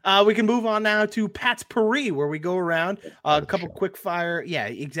okay. We can move on now to Pat's Paris, where we go around a couple quick fire. Yeah,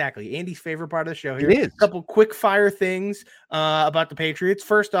 exactly. Andy's favorite part of the show here. It is. A couple quick fire things about the Patriots.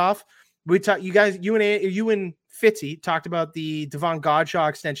 First off, we talked. You guys, you and Fitzy talked about the Devon Godshaw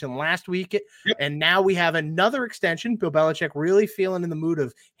extension last week, and now we have another extension. Bill Belichick really feeling in the mood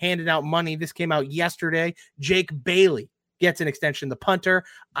of handing out money. This came out yesterday. Jake Bailey gets an extension. The punter.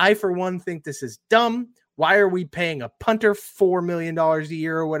 I, for one, think this is dumb. Why are we paying a punter $4 million a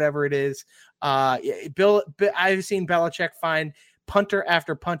year or whatever it is? I've seen Belichick find punter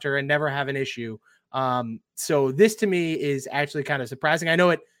after punter and never have an issue. So this to me is actually kind of surprising. I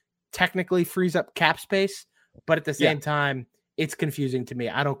know it technically frees up cap space, but at the same time, it's confusing to me.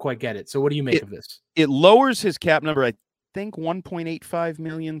 I don't quite get it. So what do you make of this? It lowers his cap number. I think 1.85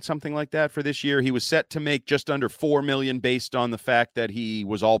 million, something like that for this year. He was set to make just under 4 million based on the fact that he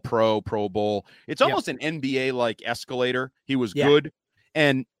was all Pro Bowl. It's almost an NBA like escalator. He was good.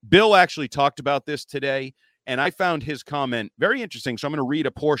 And Bill actually talked about this today, and I found his comment very interesting. So I'm going to read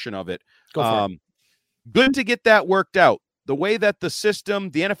a portion of it. Go for it. Good to get that worked out. The way that the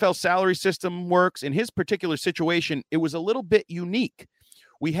system, the NFL salary system works in his particular situation, it was a little bit unique.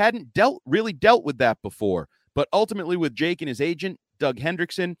 We hadn't really dealt with that before. But ultimately, with Jake and his agent, Doug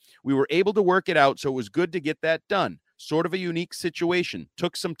Hendrickson, we were able to work it out, so it was good to get that done. Sort of a unique situation.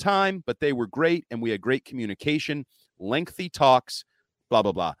 Took some time, but they were great, and we had great communication, lengthy talks, blah,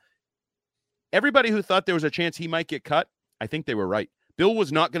 blah, blah. Everybody who thought there was a chance he might get cut, I think they were right. Bill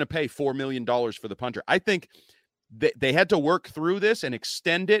was not going to pay $4 million for the punter. I think they had to work through this and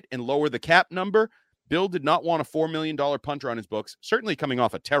extend it and lower the cap number. Bill did not want a $4 million punter on his books, certainly coming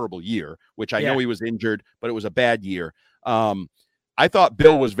off a terrible year, which I know he was injured, but it was a bad year. I thought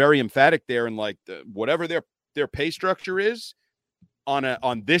Bill was very emphatic there, and like whatever their pay structure is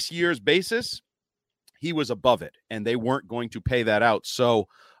on this year's basis, he was above it, and they weren't going to pay that out. So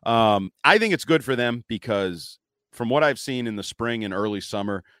I think it's good for them because from what I've seen in the spring and early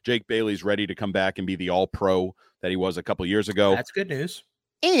summer, Jake Bailey's ready to come back and be the all-pro that he was a couple years ago. That's good news.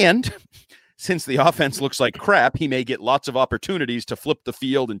 And since the offense looks like crap, he may get lots of opportunities to flip the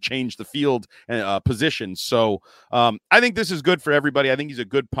field and change the field positions. So I think this is good for everybody. I think he's a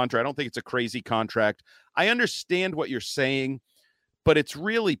good punter. I don't think it's a crazy contract. I understand what you're saying, but it's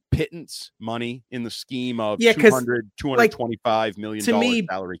really pittance money in the scheme of $225 million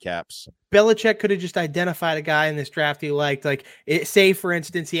salary caps. Belichick could have just identified a guy in this draft he liked. Say, for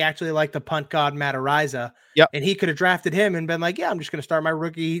instance, he actually liked the punt god Matt Araiza, and he could have drafted him and been like, yeah, I'm just going to start my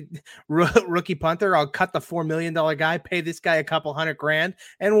rookie punter. I'll cut the $4 million guy, pay this guy a couple $100,000,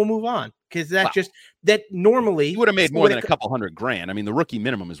 and we'll move on. Because that normally he would have made more than a couple $100,000. I mean, the rookie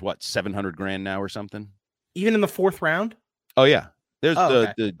minimum is what, $700,000 now or something? Even in the fourth round? Oh, yeah. There's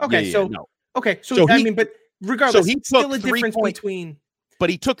but regardless, he it's still a difference between.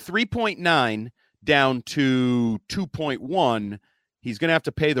 But he took 3.9 down to 2.1. He's going to have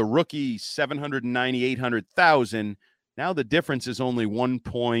to pay the rookie $780,000. Now the difference is only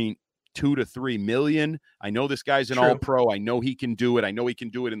 1.2 to 3 million. I know this guy's an all-pro. I know he can do it. I know he can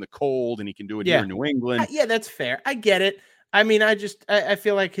do it in the cold, and he can do it here in New England. Yeah, that's fair. I get it. I mean, I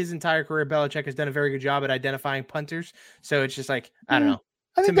feel like his entire career, Belichick has done a very good job at identifying punters. So it's just like, I don't know.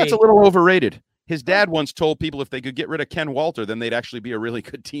 I think that's a little overrated. His dad once told people if they could get rid of Ken Walter, then they'd actually be a really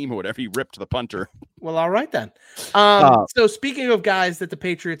good team or whatever. He ripped the punter. Well, all right then. So speaking of guys that the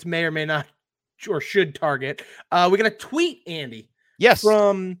Patriots may or may not or should target, we got a tweet, Andy. Yes.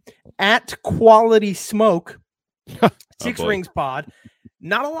 From @QualitySmoke, Six Rings Pod.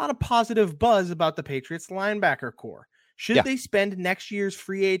 Not a lot of positive buzz about the Patriots linebacker core. Should they spend next year's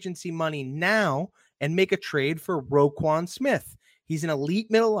free agency money now and make a trade for Roquan Smith? He's an elite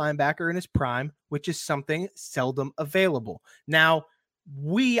middle linebacker in his prime, which is something seldom available. Now,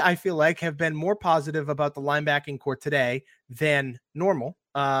 I feel like, have been more positive about the linebacking core today than normal,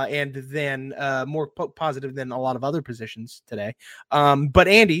 and then more positive than a lot of other positions today. But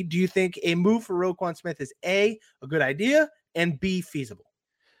Andy, do you think a move for Roquan Smith is A, a good idea, and B, feasible?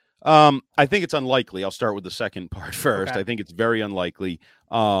 I think it's unlikely. I'll start with the second part first. Okay. I think it's very unlikely.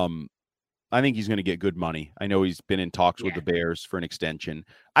 I think he's going to get good money. I know he's been in talks with the Bears for an extension.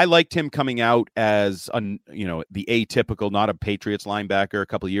 I liked him coming out as the atypical, not a Patriots linebacker a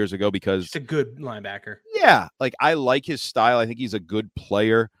couple of years ago because it's a good linebacker. Yeah, like I like his style. I think he's a good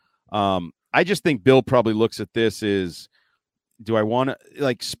player. I just think Bill probably looks at this as, do I want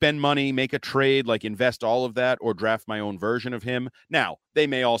to spend money, make a trade, invest all of that, or draft my own version of him? Now, they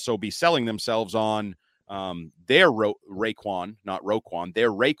may also be selling themselves on They're Raekwon, not Roquan.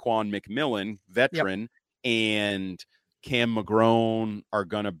 They're Raekwon McMillan, veteran, and Cam McGrone are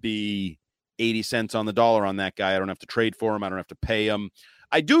going to be 80 cents on the dollar on that guy. I don't have to trade for him. I don't have to pay him.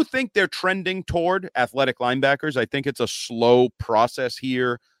 I do think they're trending toward athletic linebackers. I think it's a slow process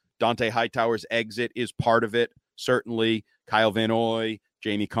here. Dante Hightower's exit is part of it, certainly. Kyle Van Noy,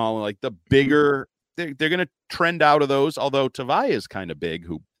 Jamie Collin, like the bigger, they're going to trend out of those, although Tavai is kind of big,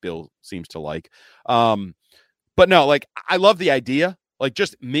 who Bill seems to like. But no, like, I love the idea. Like,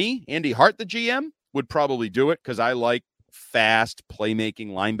 just me, Andy Hart, the GM, would probably do it because I like fast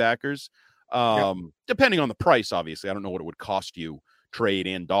playmaking linebackers. Depending on the price, obviously. I don't know what it would cost you, trade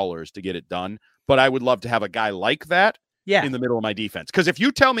and dollars, to get it done. But I would love to have a guy like that in the middle of my defense. Because if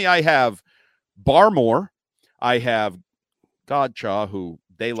you tell me I have Barmore, I have Godchaw, who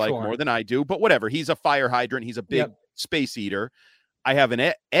they like more than I do, but whatever. He's a fire hydrant. He's a big space eater. I have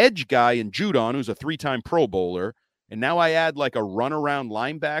an edge guy in Judon, who's a 3-time Pro Bowler. And now I add like a runaround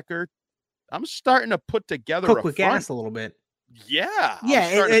linebacker. I'm starting to put together cook with gas a little bit. Yeah.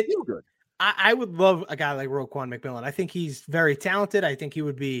 It feel good. I would love a guy like Roquan McMillan. I think he's very talented. I think he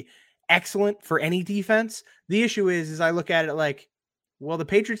would be excellent for any defense. The issue is I look at it like, well, the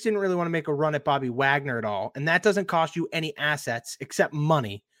Patriots didn't really want to make a run at Bobby Wagner at all. And that doesn't cost you any assets except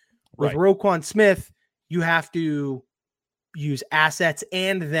money. With Roquan Smith, you have to use assets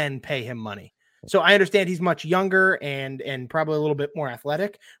and then pay him money. So I understand he's much younger and probably a little bit more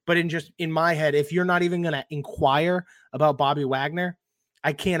athletic, but in my head, if you're not even going to inquire about Bobby Wagner,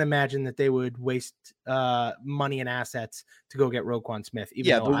 I can't imagine that they would waste money and assets to go get Roquan Smith.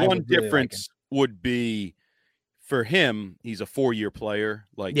 The one difference would be for him, he's a 4-year player,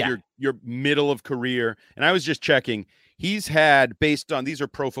 like you're middle of career. And I was just checking. He's had, based on, these are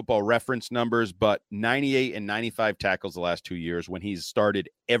Pro Football Reference numbers, but 98 and 95 tackles the last 2 years when he's started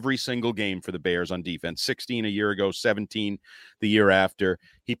every single game for the Bears on defense. 16 a year ago, 17 the year after.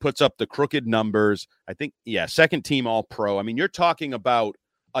 He puts up the crooked numbers. I think, second team All-Pro. I mean, you're talking about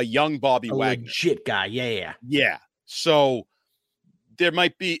a young Bobby Wagner. Legit guy, Yeah. So there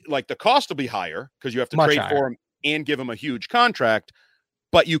might be, like, the cost will be higher because you have to trade for him and give him a huge contract,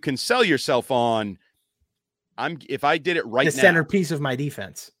 but you can sell yourself on, if I did it right now, the centerpiece of my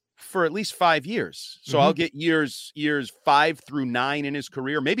defense for at least 5 years. So I'll get years 5 through 9 in his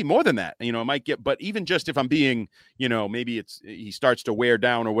career, maybe more than that. You know, it might get, but even just if I'm being, maybe he starts to wear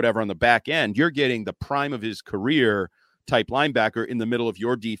down or whatever on the back end, you're getting the prime of his career type linebacker in the middle of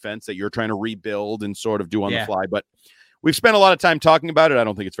your defense that you're trying to rebuild and sort of do on the fly. But we've spent a lot of time talking about it. I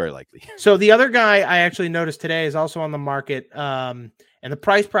don't think it's very likely. So the other guy I actually noticed today is also on the market. And the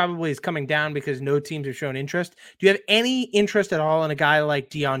price probably is coming down because no teams have shown interest. Do you have any interest at all in a guy like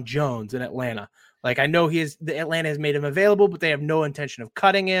Deion Jones in Atlanta? Like, I know Atlanta has made him available, but they have no intention of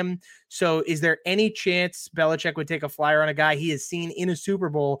cutting him. So is there any chance Belichick would take a flyer on a guy he has seen in a Super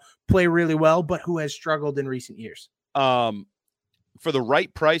Bowl play really well, but who has struggled in recent years? For the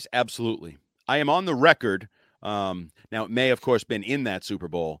right price, absolutely. I am on the record. Now, it may, of course, been in that Super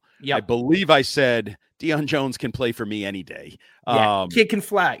Bowl. I believe I said Deion Jones can play for me any day. Kid can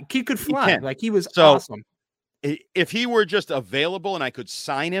fly. Kid could fly. Like, he was awesome. If he were just available and I could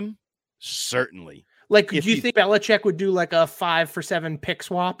sign him, certainly. Like, do you think Belichick would do like a 5-for-7 pick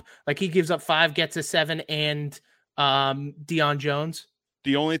swap? Like, he gives up 5, gets a 7, and Deion Jones?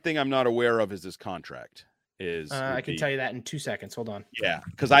 The only thing I'm not aware of is his contract. I can tell you that in 2 seconds. Hold on. Yeah,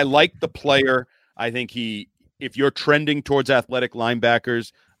 because I like the player. I think if you're trending towards athletic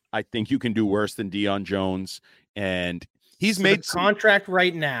linebackers, I think you can do worse than Deion Jones. And he's made contract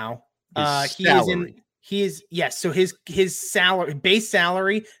right now. So his salary, base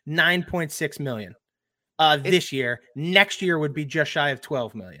salary, $9.6 million. This year. Next year would be just shy of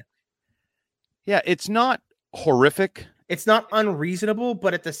 $12 million. Yeah, it's not horrific. It's not unreasonable,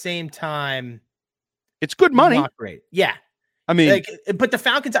 but at the same time, it's good money. Not great. Yeah. I mean, but the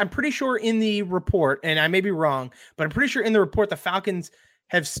Falcons, I'm pretty sure in the report, and I may be wrong, but I'm pretty sure in the report, the Falcons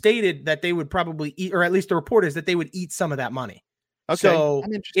have stated that they would probably eat, or at least the report is that they would eat some of that money. Okay. So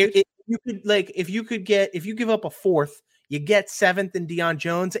if you give up a 4th, you get 7th in Deion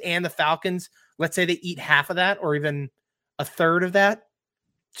Jones, and the Falcons, let's say they eat half of that or even a third of that.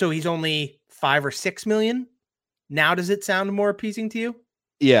 So he's only $5 or $6 million. Now, does it sound more appeasing to you?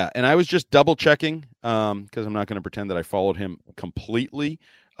 Yeah, and I was just double checking because I'm not going to pretend that I followed him completely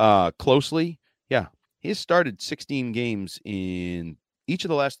closely. Yeah, he's started 16 games in each of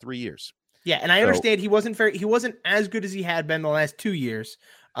the last 3 years. Yeah, and I understand he wasn't as good as he had been the last 2 years.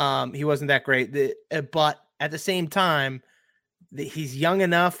 He wasn't that great, but at the same time, he's young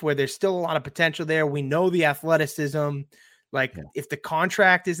enough where there's still a lot of potential there. We know the athleticism. If the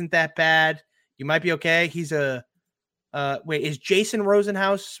contract isn't that bad, You might be okay. He's a wait, is Jason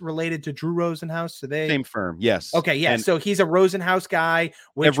Rosenhaus related to Drew Rosenhaus? So they same firm, yes. Okay, yeah. And so he's a Rosenhaus guy,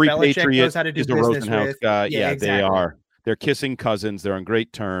 which every Belichick Patriot knows how to do is a business Rosenhaus with. guy. Yeah, exactly. They are. They're kissing cousins. They're on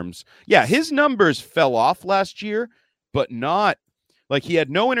great terms. Yeah, his numbers fell off last year, but not like he had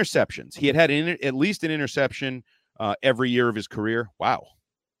no interceptions. He had at least an interception every year of his career. Wow.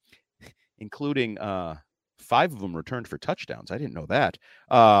 Including 5 of them returned for touchdowns. I didn't know that.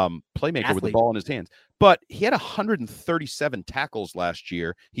 Playmaker with the ball in his hands. But he had 137 tackles last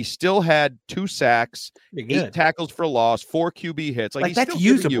year. He still had 2 sacks, 8 tackles for loss, 4 QB hits. Like that's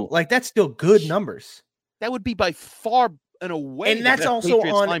usable. Like that's still good numbers. That would be by far and away. And that's also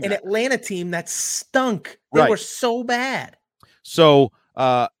Patriots on an Atlanta team that stunk. They were so bad. So,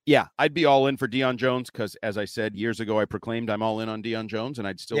 yeah, I'd be all in for Deion Jones because, as I said years ago, I proclaimed I'm all in on Deion Jones, and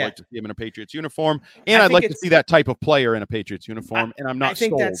I'd still like to see him in a Patriots uniform. And I'd like to see that type of player in a Patriots uniform, and I'm not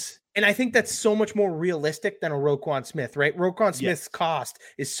sold. I think that's so much more realistic than a Roquan Smith, right? Roquan Smith's cost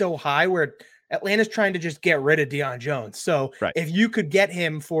is so high where Atlanta's trying to just get rid of Deion Jones. So if you could get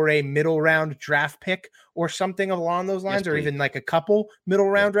him for a middle round draft pick or something along those lines, or even like a couple middle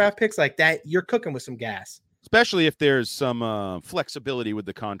round draft picks like that, you're cooking with some gas. Especially if there's some flexibility with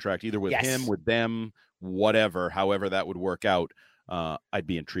the contract, either with him, with them, whatever, however that would work out. I'd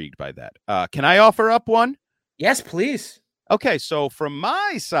be intrigued by that. Can I offer up one? Yes, please. Okay, so from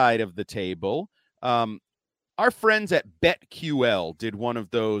my side of the table, our friends at BetQL did one of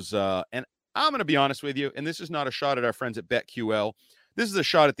those, and I'm going to be honest with you, and this is not a shot at our friends at BetQL. This is a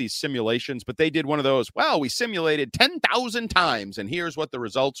shot at these simulations, but they did one of those, we simulated 10,000 times, and here's what the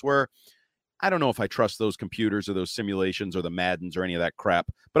results were. I don't know if I trust those computers or those simulations or the Maddens or any of that crap,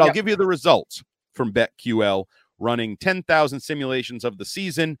 but I'll give you the results from BetQL running 10,000 simulations of the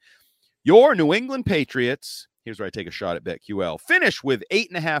season. Your New England Patriots, here's where I take a shot at BetQL, finish with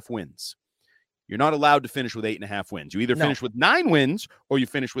 8.5 wins. You're not allowed to finish with 8.5 wins. You either finish with 9 wins or you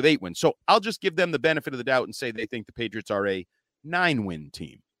finish with 8 wins. So I'll just give them the benefit of the doubt and say they think the Patriots are a 9-win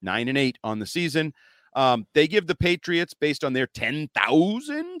team, 9-8 on the season. They give the Patriots, based on their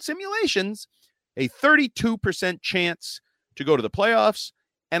 10,000 simulations, a 32% chance to go to the playoffs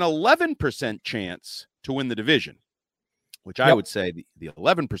and 11% chance to win the division, which I would say the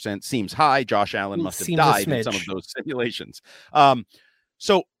 11% seems high. Josh Allen must have died in some of those simulations. Well,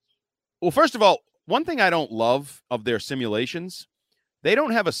 first of all, one thing I don't love of their simulations, they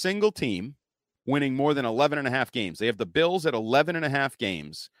don't have a single team winning more than 11.5 games. They have the Bills at 11.5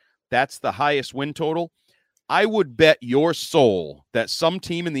 games. That's the highest win total. I would bet your soul that some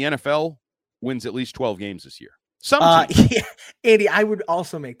team in the NFL wins at least 12 games this year. Some team. Yeah, Andy, I would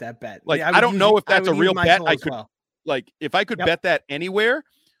also make that bet. Like, I don't know if that's a real bet. I could, if I could bet that anywhere,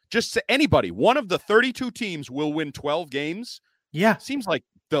 just say anybody, one of the 32 teams will win 12 games. Yeah. Seems like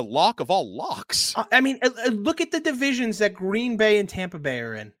the lock of all locks. I mean, look at the divisions that Green Bay and Tampa Bay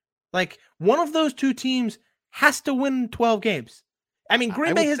are in. Like, one of those two teams has to win 12 games. I mean,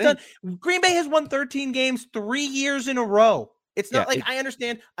 Green Bay has won 13 games 3 years in a row. It's not I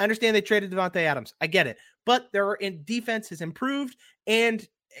understand they traded Devontae Adams. I get it. But their defense has improved, and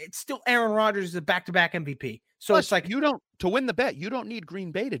it's still Aaron Rodgers is a back-to-back MVP. So Plus, it's like to win the bet, you don't need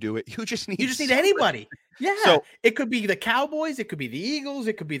Green Bay to do it. You just need anybody. Yeah. So it could be the Cowboys, it could be the Eagles,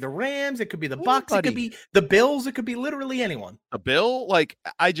 it could be the Rams, it could be the Bucks, it could be the Bills, it could be literally anyone. A Bill,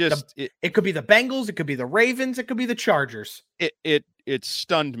 it could be the Bengals, it could be the Ravens, it could be the Chargers. It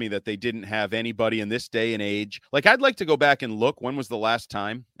stunned me that they didn't have anybody in this day and age. Like, I'd like to go back and look. When was the last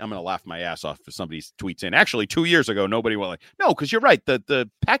time? I'm going to laugh my ass off if somebody tweets in. Actually, 2 years ago, nobody will. No, because you're right. The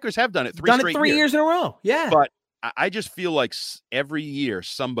Packers have done it three years in a row. Yeah. But I just feel like every year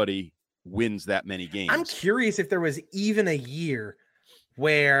somebody wins that many games. I'm curious if there was even a year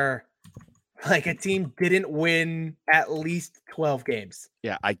where like a team didn't win at least 12 games.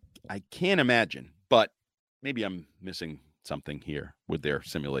 Yeah, I can't imagine, but maybe I'm missing something here with their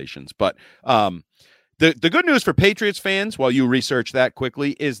simulations. But the good news for Patriots fans, while you research that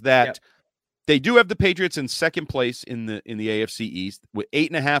quickly, is that they do have the Patriots in second place in the AFC East with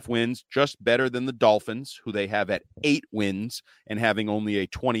 8.5 wins, just better than the Dolphins, who they have at 8 wins and having only a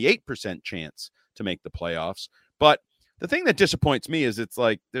 28% chance to make the playoffs. But the thing that disappoints me is it's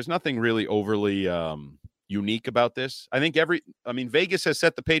like there's nothing really overly unique about this. I think Vegas has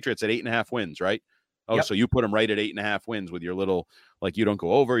set the Patriots at 8.5 wins, right? So you put them right at 8.5 wins with your little, like, you don't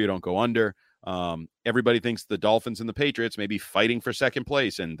go over, you don't go under. Everybody thinks the Dolphins and the Patriots may be fighting for second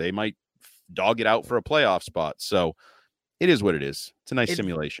place, and they might dog it out for a playoff spot. So it is what it is. It's a nice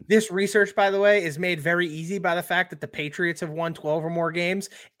simulation. This research, by the way, is made very easy by the fact that the Patriots have won 12 or more games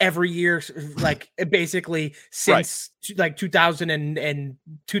every year, like basically since like 2000 and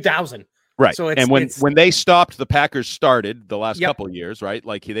 2000. Right. So and when they stopped, the Packers started the last couple of years, right?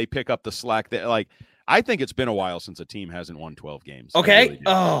 Like they pick up the slack. I think it's been a while since a team hasn't won 12 games. Okay.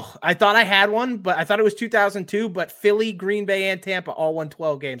 I thought I had one, but I thought it was 2002. But Philly, Green Bay, and Tampa all won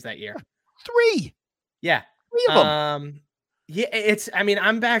 12 games that year. 3. Yeah. 3 of them. Yeah.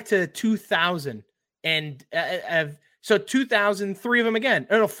 I'm back to 2000, and so 2000, 3 of them again.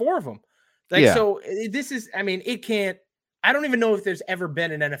 No, 4 of them. So this is. It can't. I don't even know if there's ever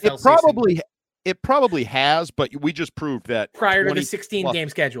been an NFL season. It probably has, but we just proved that prior to the 16-game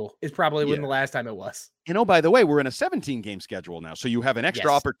schedule is probably when the last time it was. By the way, we're in a 17-game schedule now, so you have an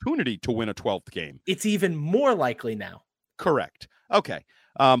extra opportunity to win a 12th game. It's even more likely now. Correct. Okay.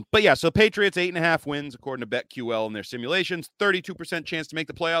 But yeah, so Patriots 8.5 wins according to BetQL in their simulations, 32% chance to make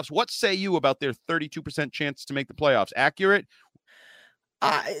the playoffs. What say you about their 32% chance to make the playoffs? Accurate?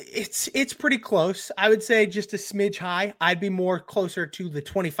 It's pretty close. I would say just a smidge high. I'd be more closer to the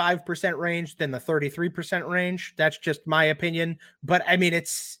 25% range than the 33% range. That's just my opinion. But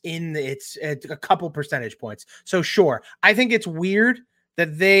it's a couple percentage points. So sure. I think it's weird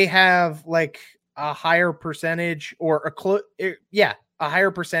that they have like a higher percentage or a higher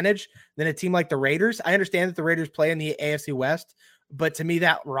percentage than a team like the Raiders. I understand that the Raiders play in the AFC West, but to me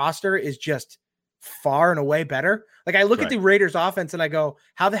that roster is just far and away better. Like I look at the Raiders offense and I go,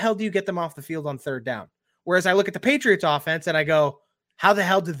 how the hell do you get them off the field on third down? Whereas I look at the Patriots offense and I go, how the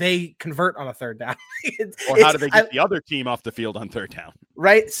hell do they convert on a third down? Or how do they get the other team off the field on third down?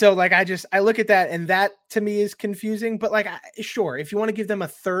 Right. So I look at that and that to me is confusing, but sure. If you want to give them a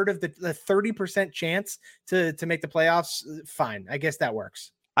third of the 30% chance to make the playoffs, fine. I guess that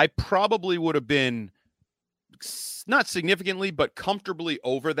works. I probably would have been not significantly, but comfortably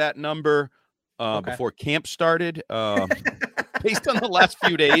over that number before camp started, based on the last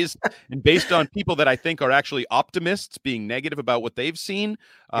few days and based on people that I think are actually optimists being negative about what they've seen.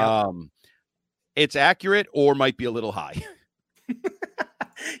 It's accurate or might be a little high.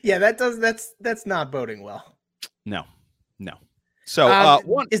 Yeah, that's not boding well. No.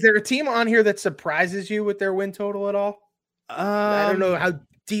 So is there a team on here that surprises you with their win total at all? I don't know how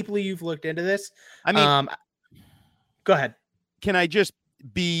deeply you've looked into this. Go ahead. Can I just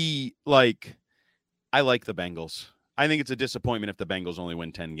be like, I like the Bengals. I think it's a disappointment if the Bengals only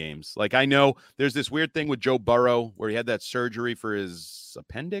win 10 games. Like, I know there's this weird thing with Joe Burrow where he had that surgery for his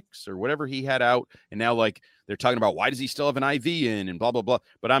appendix or whatever he had out. And now, like, they're talking about why does he still have an IV in and blah, blah, blah.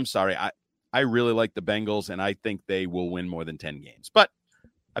 But I'm sorry. I really like the Bengals, and I think they will win more than 10 games. But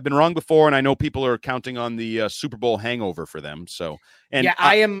I've been wrong before, and I know people are counting on the Super Bowl hangover for them. So,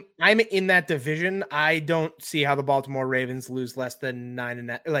 I'm in that division. I don't see how the Baltimore Ravens lose less than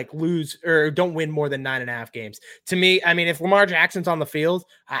 9.5, don't win more than 9.5 games. To me, if Lamar Jackson's on the field,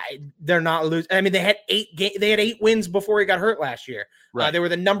 they're not losing. They had 8 wins before he got hurt last year. Right. They were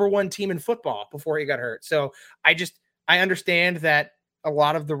the number 1 team in football before he got hurt. So I understand that a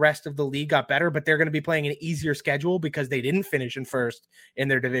lot of the rest of the league got better, but they're going to be playing an easier schedule because they didn't finish in first in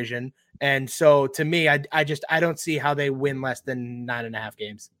their division. And so to me, I don't see how they win less than 9.5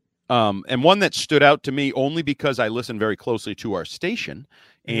 games. And one that stood out to me only because I listened very closely to our station,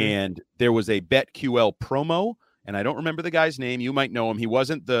 and there was a BetQL promo, and I don't remember the guy's name. You might know him. He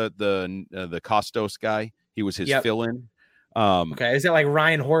wasn't the Costos guy. He was his fill-in. Okay. Is it like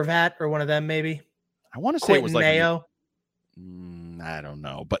Ryan Horvat or one of them? Maybe I want to say Quentin it was like Mayo. I don't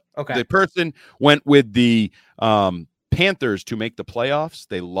know, but the person went with the Panthers to make the playoffs.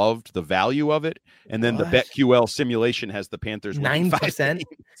 They loved the value of it, and then the BetQL simulation has the Panthers 9%.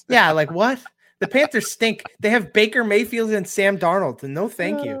 Yeah, like what? The Panthers stink. They have Baker Mayfield and Sam Darnold, and no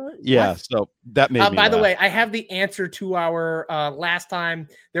thank you. Yeah, so that made me by the way, I have the answer to our last time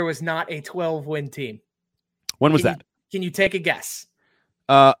there was not a 12-win team. When was that? Can you take a guess?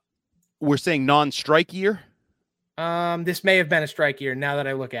 We're saying non-strike year. This may have been a strike year now that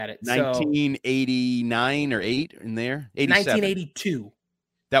I look at it. 1989 or 8 in there. 1982.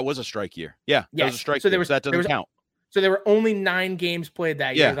 That was a strike year. Yeah, that was a strike year. That doesn't count. So there were only 9 games played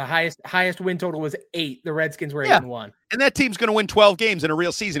that year. The highest win total was 8. The Redskins were 8-1. And that team's going to win 12 games in a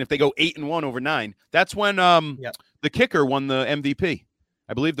real season if they go 8-1 over 9. That's when the kicker won the MVP.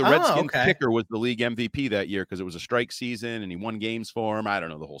 I believe the Redskins kicker was the league MVP that year because it was a strike season and he won games for him. I don't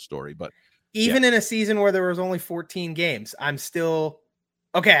know the whole story, but even in a season where there was only 14 games, I'm still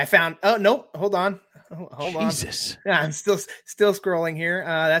okay. I found. Oh nope. Hold on. Jesus. Yeah, I'm still scrolling here.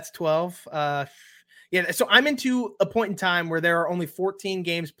 That's 12. Yeah. So I'm into a point in time where there are only 14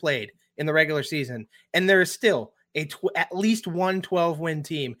 games played in the regular season, and there is still at least one 12-win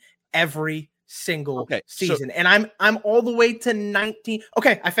team every single season. And I'm all the way to 19.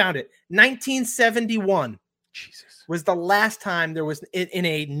 Okay, I found it. 1971. Jesus. Was the last time there was in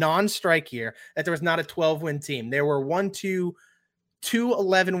a non-strike year that there was not a 12-win team. There were 2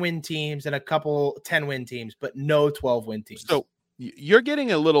 11-win teams and a couple 10-win teams, but no 12-win teams. So you're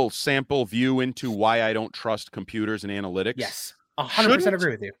getting a little sample view into why I don't trust computers and analytics. Yes, 100%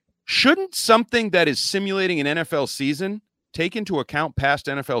 agree with you. Shouldn't something that is simulating an NFL season take into account past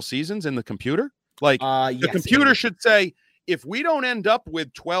NFL seasons in the computer? Like the computer should say, if we don't end up with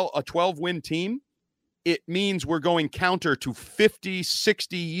a 12-win team, it means we're going counter to 50,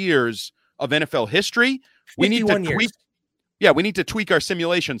 60 years of NFL history. We need to tweak. Yeah, we need to tweak our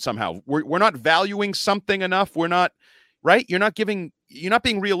simulation somehow. We're not valuing something enough. We're not, right? You're not being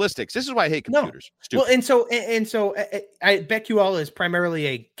realistic. This is why I hate computers. No. Well, and so I BetQL is primarily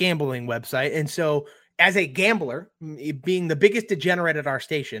a gambling website. And so as a gambler, being the biggest degenerate at our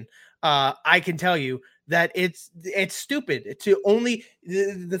station, I can tell you that it's stupid to only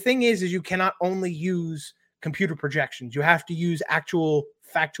the thing is you cannot only use computer projections. You have to use actual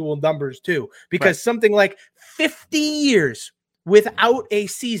factual numbers too, because something like 50 years without a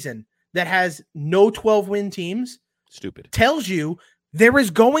season that has no 12-win teams tells you there is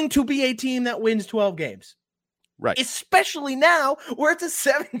going to be a team that wins 12 games. Right. Especially now where it's a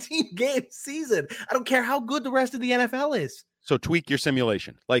 17-game season. I don't care how good the rest of the NFL is. So tweak your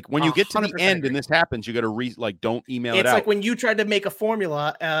simulation. Like when you get to the end and this happens, you got to don't email it out. It's like when you tried to make a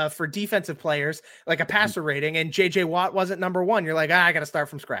formula for defensive players, like a passer rating, and J.J. Watt wasn't number one. You're like, I got to start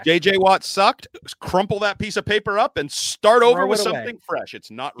from scratch. J.J. Watt sucked. Crumple that piece of paper up and start over with something fresh. It's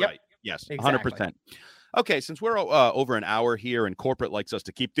not right. Yes, exactly. 100%. Okay, since we're over an hour here and corporate likes us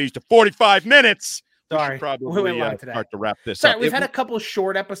to keep these to 45 minutes, sorry, we should probably start to wrap this up. We've had a couple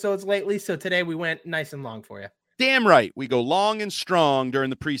short episodes lately, so today we went nice and long for you. Damn right. We go long and strong during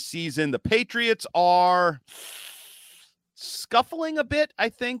the preseason. The Patriots are scuffling a bit, I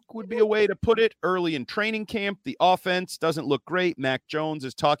think would be a way to put it. Early in training camp, the offense doesn't look great. Mac Jones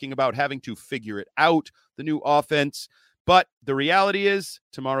is talking about having to figure it out, the new offense. But the reality is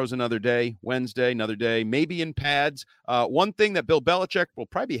tomorrow's another day, Wednesday, another day, maybe in pads. One thing that Bill Belichick will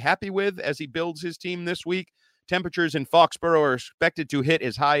probably be happy with as he builds his team this week, temperatures in Foxborough are expected to hit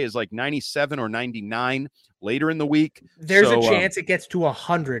as high as like 97 or 99 later in the week. There's a chance it gets to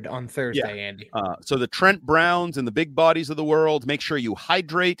 100 on Thursday, Andy. So the Trent Browns and the big bodies of the world, make sure you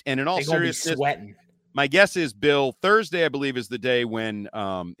hydrate. And in all seriousness, sweating. My guess is, Bill, Thursday, I believe, is the day when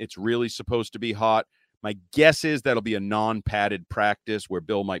it's really supposed to be hot. My guess is that'll be a non-padded practice where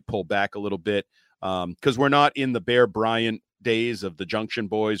Bill might pull back a little bit because we're not in the Bear Bryant days of the Junction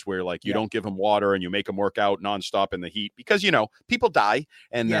Boys where you don't give them water and you make them work out nonstop in the heat because, people die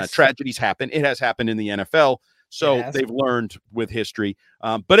and tragedies happen. It has happened in the NFL. So they've learned with history.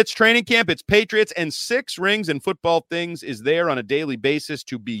 But it's training camp. It's Patriots, and 6 Rings and Football Things is there on a daily basis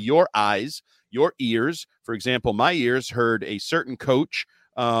to be your eyes, your ears. For example, my ears heard a certain coach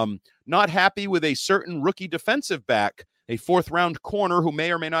not happy with a certain rookie defensive back, a 4th-round corner who may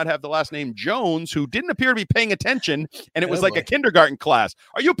or may not have the last name Jones, who didn't appear to be paying attention, and it was like a kindergarten class.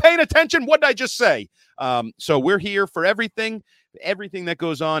 Are you paying attention? What did I just say? So we're here for everything that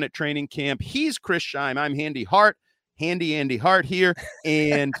goes on at training camp. He's Chris Scheim. I'm Handy Andy Hart here,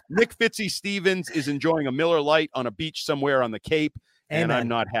 and Nick Fitzy Stevens is enjoying a Miller Lite on a beach somewhere on the Cape, and I'm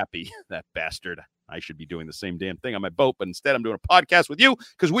not happy. That bastard. I should be doing the same damn thing on my boat, but instead I'm doing a podcast with you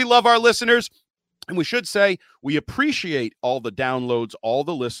because we love our listeners. And we should say we appreciate all the downloads, all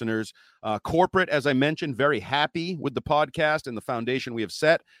the listeners. Corporate, as I mentioned, very happy with the podcast and the foundation we have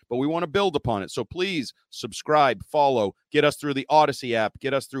set, but we want to build upon it. So please subscribe, follow, get us through the Odyssey app,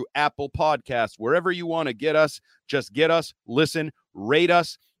 get us through Apple Podcasts, wherever you want to get us. Just get us, listen, rate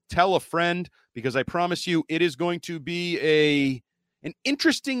us, tell a friend, because I promise you it is going to be an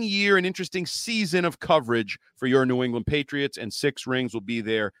interesting year, an interesting season of coverage for your New England Patriots, and 6 Rings will be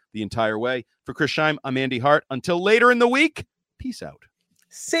there the entire way. For Chris Scheim, I'm Andy Hart. Until later in the week, peace out.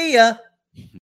 See ya.